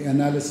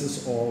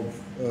analysis of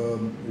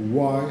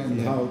why and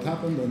how it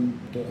happened, and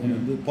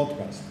the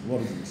podcast.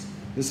 What is this?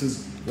 This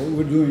is what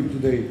we're doing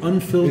today.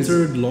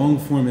 Unfiltered,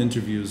 long-form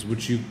interviews,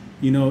 which in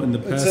the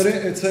past.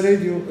 It's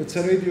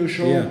a radio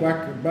show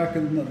back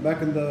in the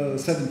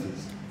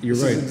 70s. You're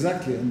right.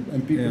 Exactly,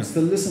 and people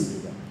still listen to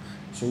that.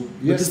 So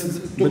yes,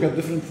 it took a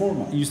different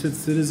format. You said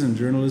citizen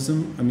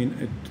journalism. I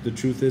mean, the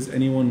truth is,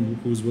 anyone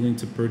who's willing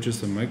to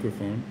purchase a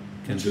microphone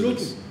can do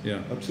this.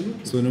 Yeah,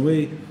 absolutely. So in a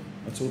way,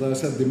 that's what I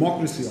said.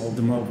 Democracy of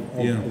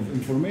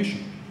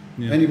information.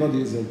 Yeah.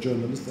 Anybody is a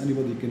journalist.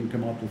 Anybody can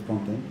come out with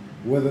content,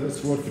 whether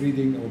it's worth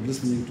reading or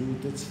listening to.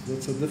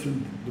 That's a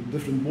different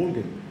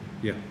ballgame.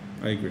 Yeah,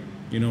 I agree.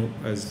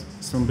 As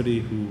somebody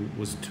who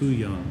was too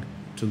young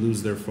to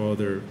lose their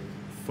father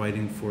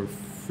fighting for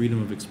freedom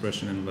of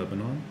expression in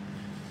Lebanon,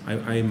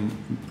 I'm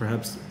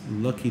perhaps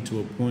lucky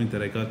to a point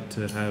that I got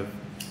to have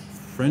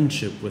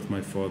friendship with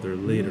my father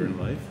later in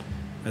life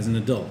as an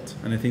adult.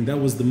 And I think that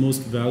was the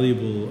most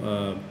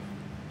valuable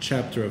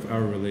chapter of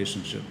our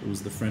relationship. It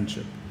was the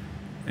friendship.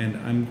 And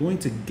I'm going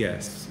to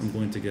guess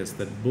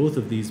that both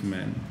of these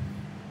men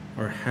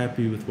are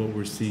happy with what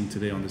we're seeing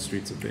today on the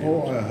streets of Beirut.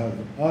 Oh, I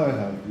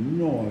have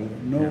no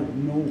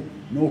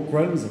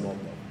qualms about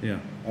that. Yeah.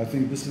 I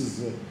think this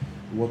is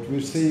what we're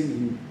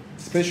seeing,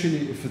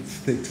 especially if it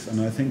sticks, and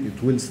I think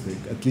it will stick,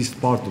 at least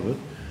part of it.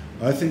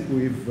 I think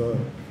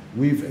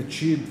we've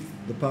achieved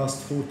the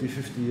past 40,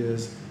 50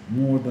 years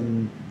more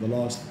than the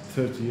last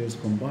 30 years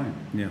combined.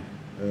 Yeah.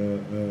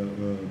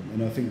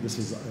 And I think this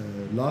is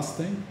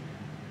lasting.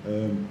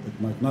 It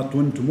might not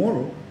win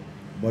tomorrow,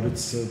 but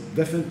it's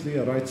definitely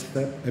a right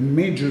step, a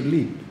major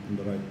leap in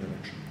the right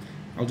direction.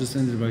 I'll just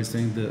end it by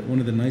saying that one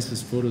of the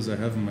nicest photos I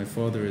have of my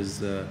father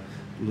is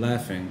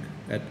laughing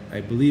at,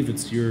 I believe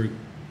it's your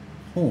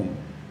home,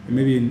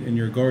 maybe in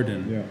your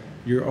garden. Yeah.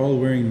 You're all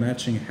wearing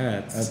matching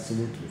hats.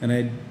 Absolutely.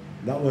 And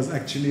that was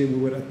actually, we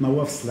were at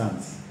Nawaf's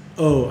lands.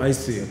 Oh, I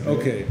see.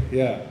 Okay,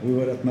 yeah. We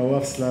were at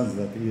Nawaf's lands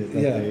that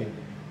day.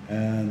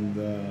 And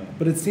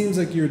but it seems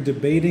like you're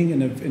debating in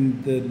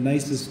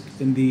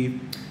the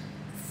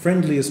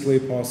friendliest way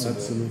possible.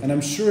 Absolutely. And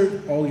I'm sure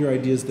all your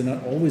ideas did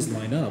not always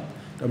line up.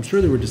 I'm sure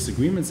there were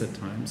disagreements at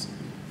times,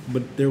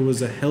 but there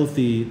was a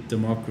healthy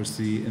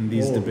democracy in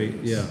these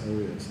debates. Yes. Yeah. Oh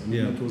yes. I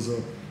mean,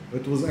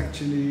 it was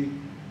actually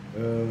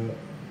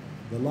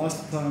the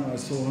last time I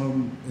saw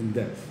him in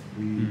depth.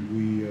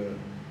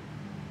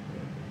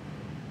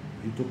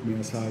 He took me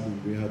aside and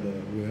we had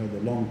a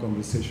long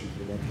conversation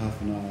for about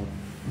half an hour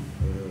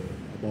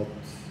about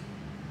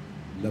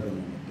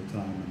Lebanon at the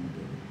time and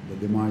the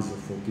demise of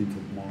 14th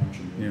of March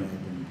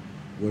and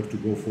where to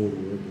go forward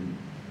and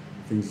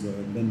things.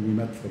 And then we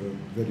met for a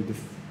very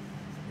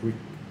quick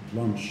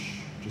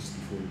lunch just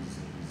before his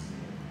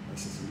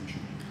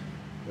assassination.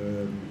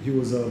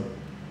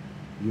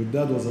 Your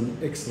dad was an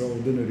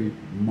extraordinary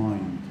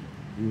mind.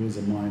 He was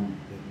a mind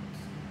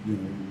that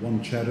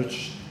one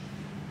cherished.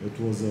 It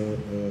was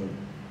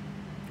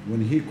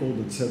when he called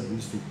and said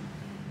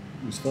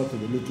we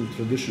started a little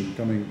tradition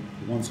coming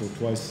once or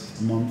twice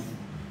a month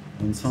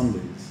on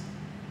Sundays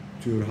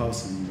to your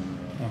house in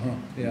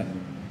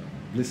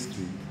Bliss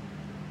Street.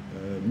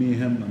 Me,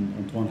 him, and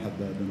Antoine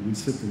Haddad, and we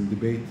sit and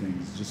debate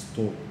things, just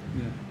talk.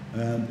 Yeah.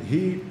 And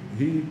he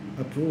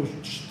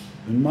approached,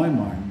 in my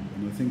mind,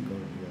 and I think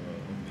of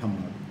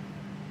Muhammad,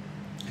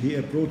 he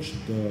approached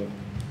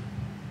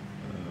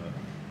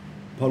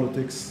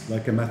politics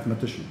like a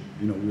mathematician.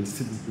 You know,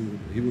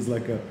 he was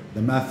like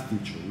the math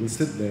teacher. We'll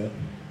sit there,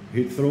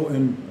 he'd throw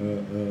in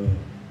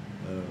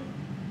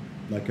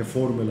like a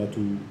formula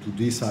to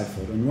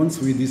decipher, and once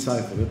we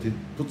decipher it, he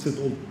puts it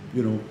all,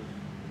 you know,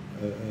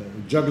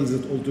 juggles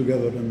it all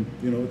together, and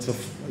you know,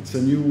 it's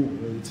a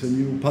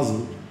new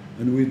puzzle,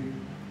 and we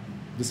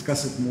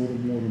discuss it more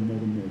and more and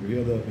more and more.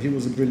 He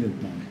was a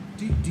brilliant man.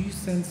 Do you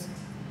sense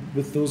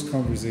with those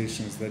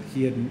conversations that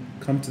he had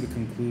come to the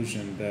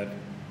conclusion that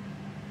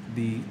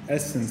the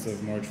essence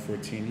of March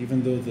 14,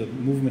 even though the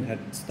movement had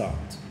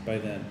stopped by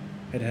then,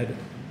 had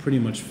pretty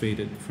much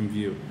faded from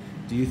view?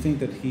 Do you think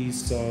that he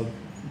saw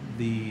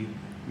the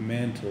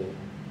mantle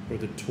or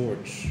the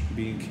torch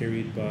being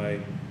carried by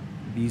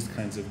these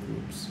kinds of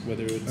groups,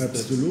 whether it's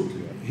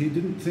absolutely? He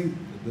didn't think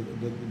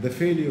the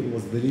failure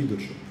was the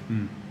leadership.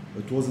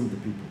 It wasn't the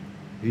people.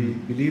 He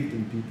believed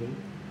in people,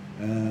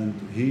 and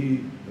he,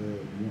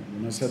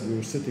 when I said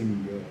we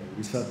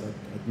sat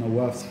at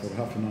Nawaf's for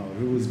half an hour,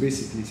 he was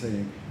basically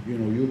saying, you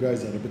know, you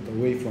guys are a bit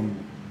away from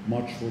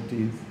March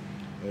 14th,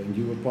 and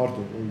you were part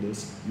of all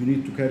this. You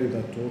need to carry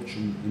that torch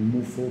and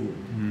move forward.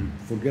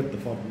 Forget the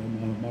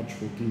March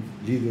 14th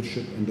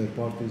leadership and their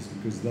parties,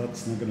 because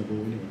that's not going to go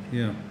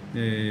anywhere.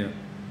 Yeah.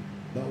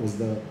 That was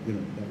the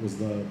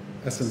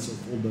essence of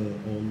all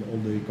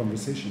the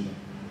conversation that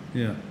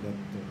day.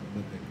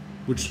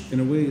 Which, in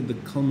a way, the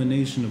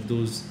culmination of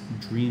those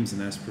dreams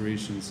and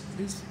aspirations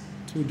is,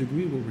 to a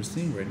degree, what we're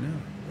seeing right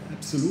now.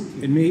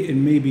 Absolutely. It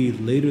may be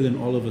later than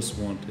all of us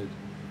wanted.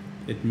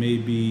 It may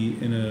be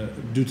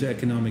due to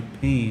economic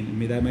pain.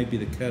 That might be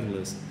the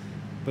catalyst.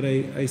 But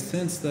I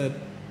sense that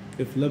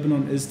if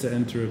Lebanon is to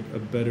enter a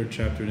better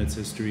chapter in its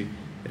history,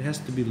 it has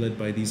to be led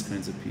by these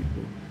kinds of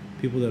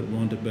people that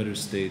want a better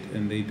state,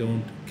 and they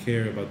don't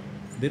care about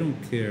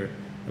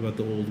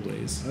the old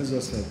ways. As I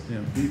said,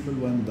 people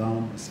went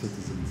down as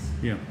citizens,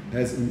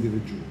 as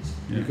individuals.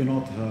 You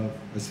cannot have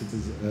a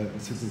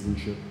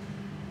citizenship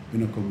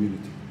in a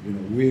community. You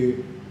know,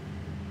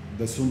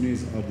 the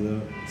Sunnis are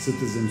the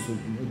citizens.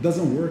 It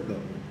doesn't work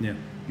that way.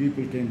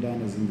 People came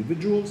down as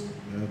individuals,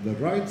 they have their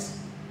rights,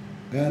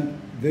 and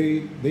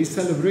they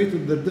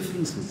celebrated their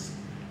differences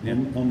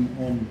on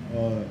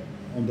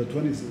the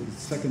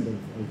 22nd of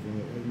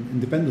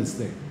Independence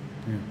Day.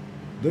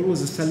 There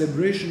was a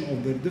celebration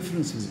of their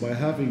differences by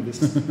having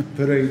these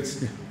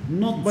parades,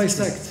 not by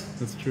sect,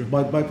 that's true,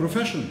 but by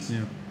professions.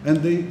 And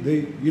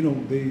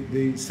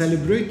they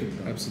celebrated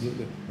that.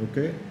 Absolutely.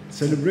 Okay,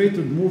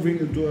 celebrated moving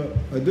into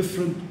a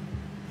different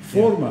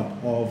format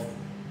of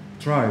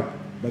tribe,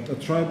 but a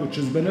tribe which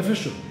is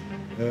beneficial,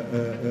 that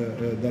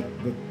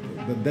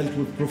dealt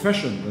with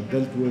profession, that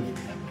dealt with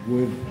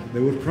they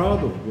were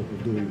proud of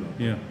doing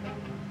that.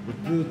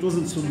 It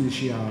wasn't Sunni,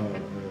 Shia,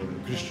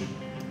 Christian.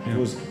 It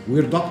was,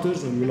 we're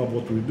doctors and we love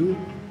what we do.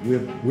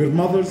 We're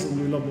mothers and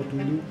we love what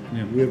we do.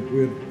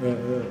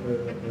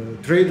 We're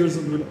traders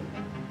and we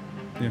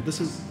love.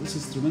 This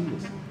is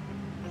tremendous.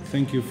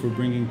 Thank you for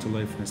bringing to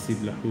life Nassib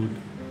Lahoud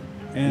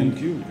and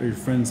your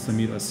friend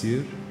Samir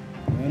Kassir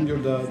and your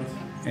dad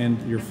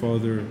and your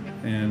father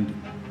and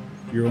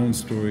your own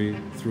story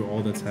through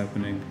all that's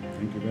happening.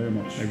 Thank you very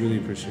much. I really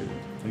appreciate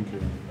it. Thank you.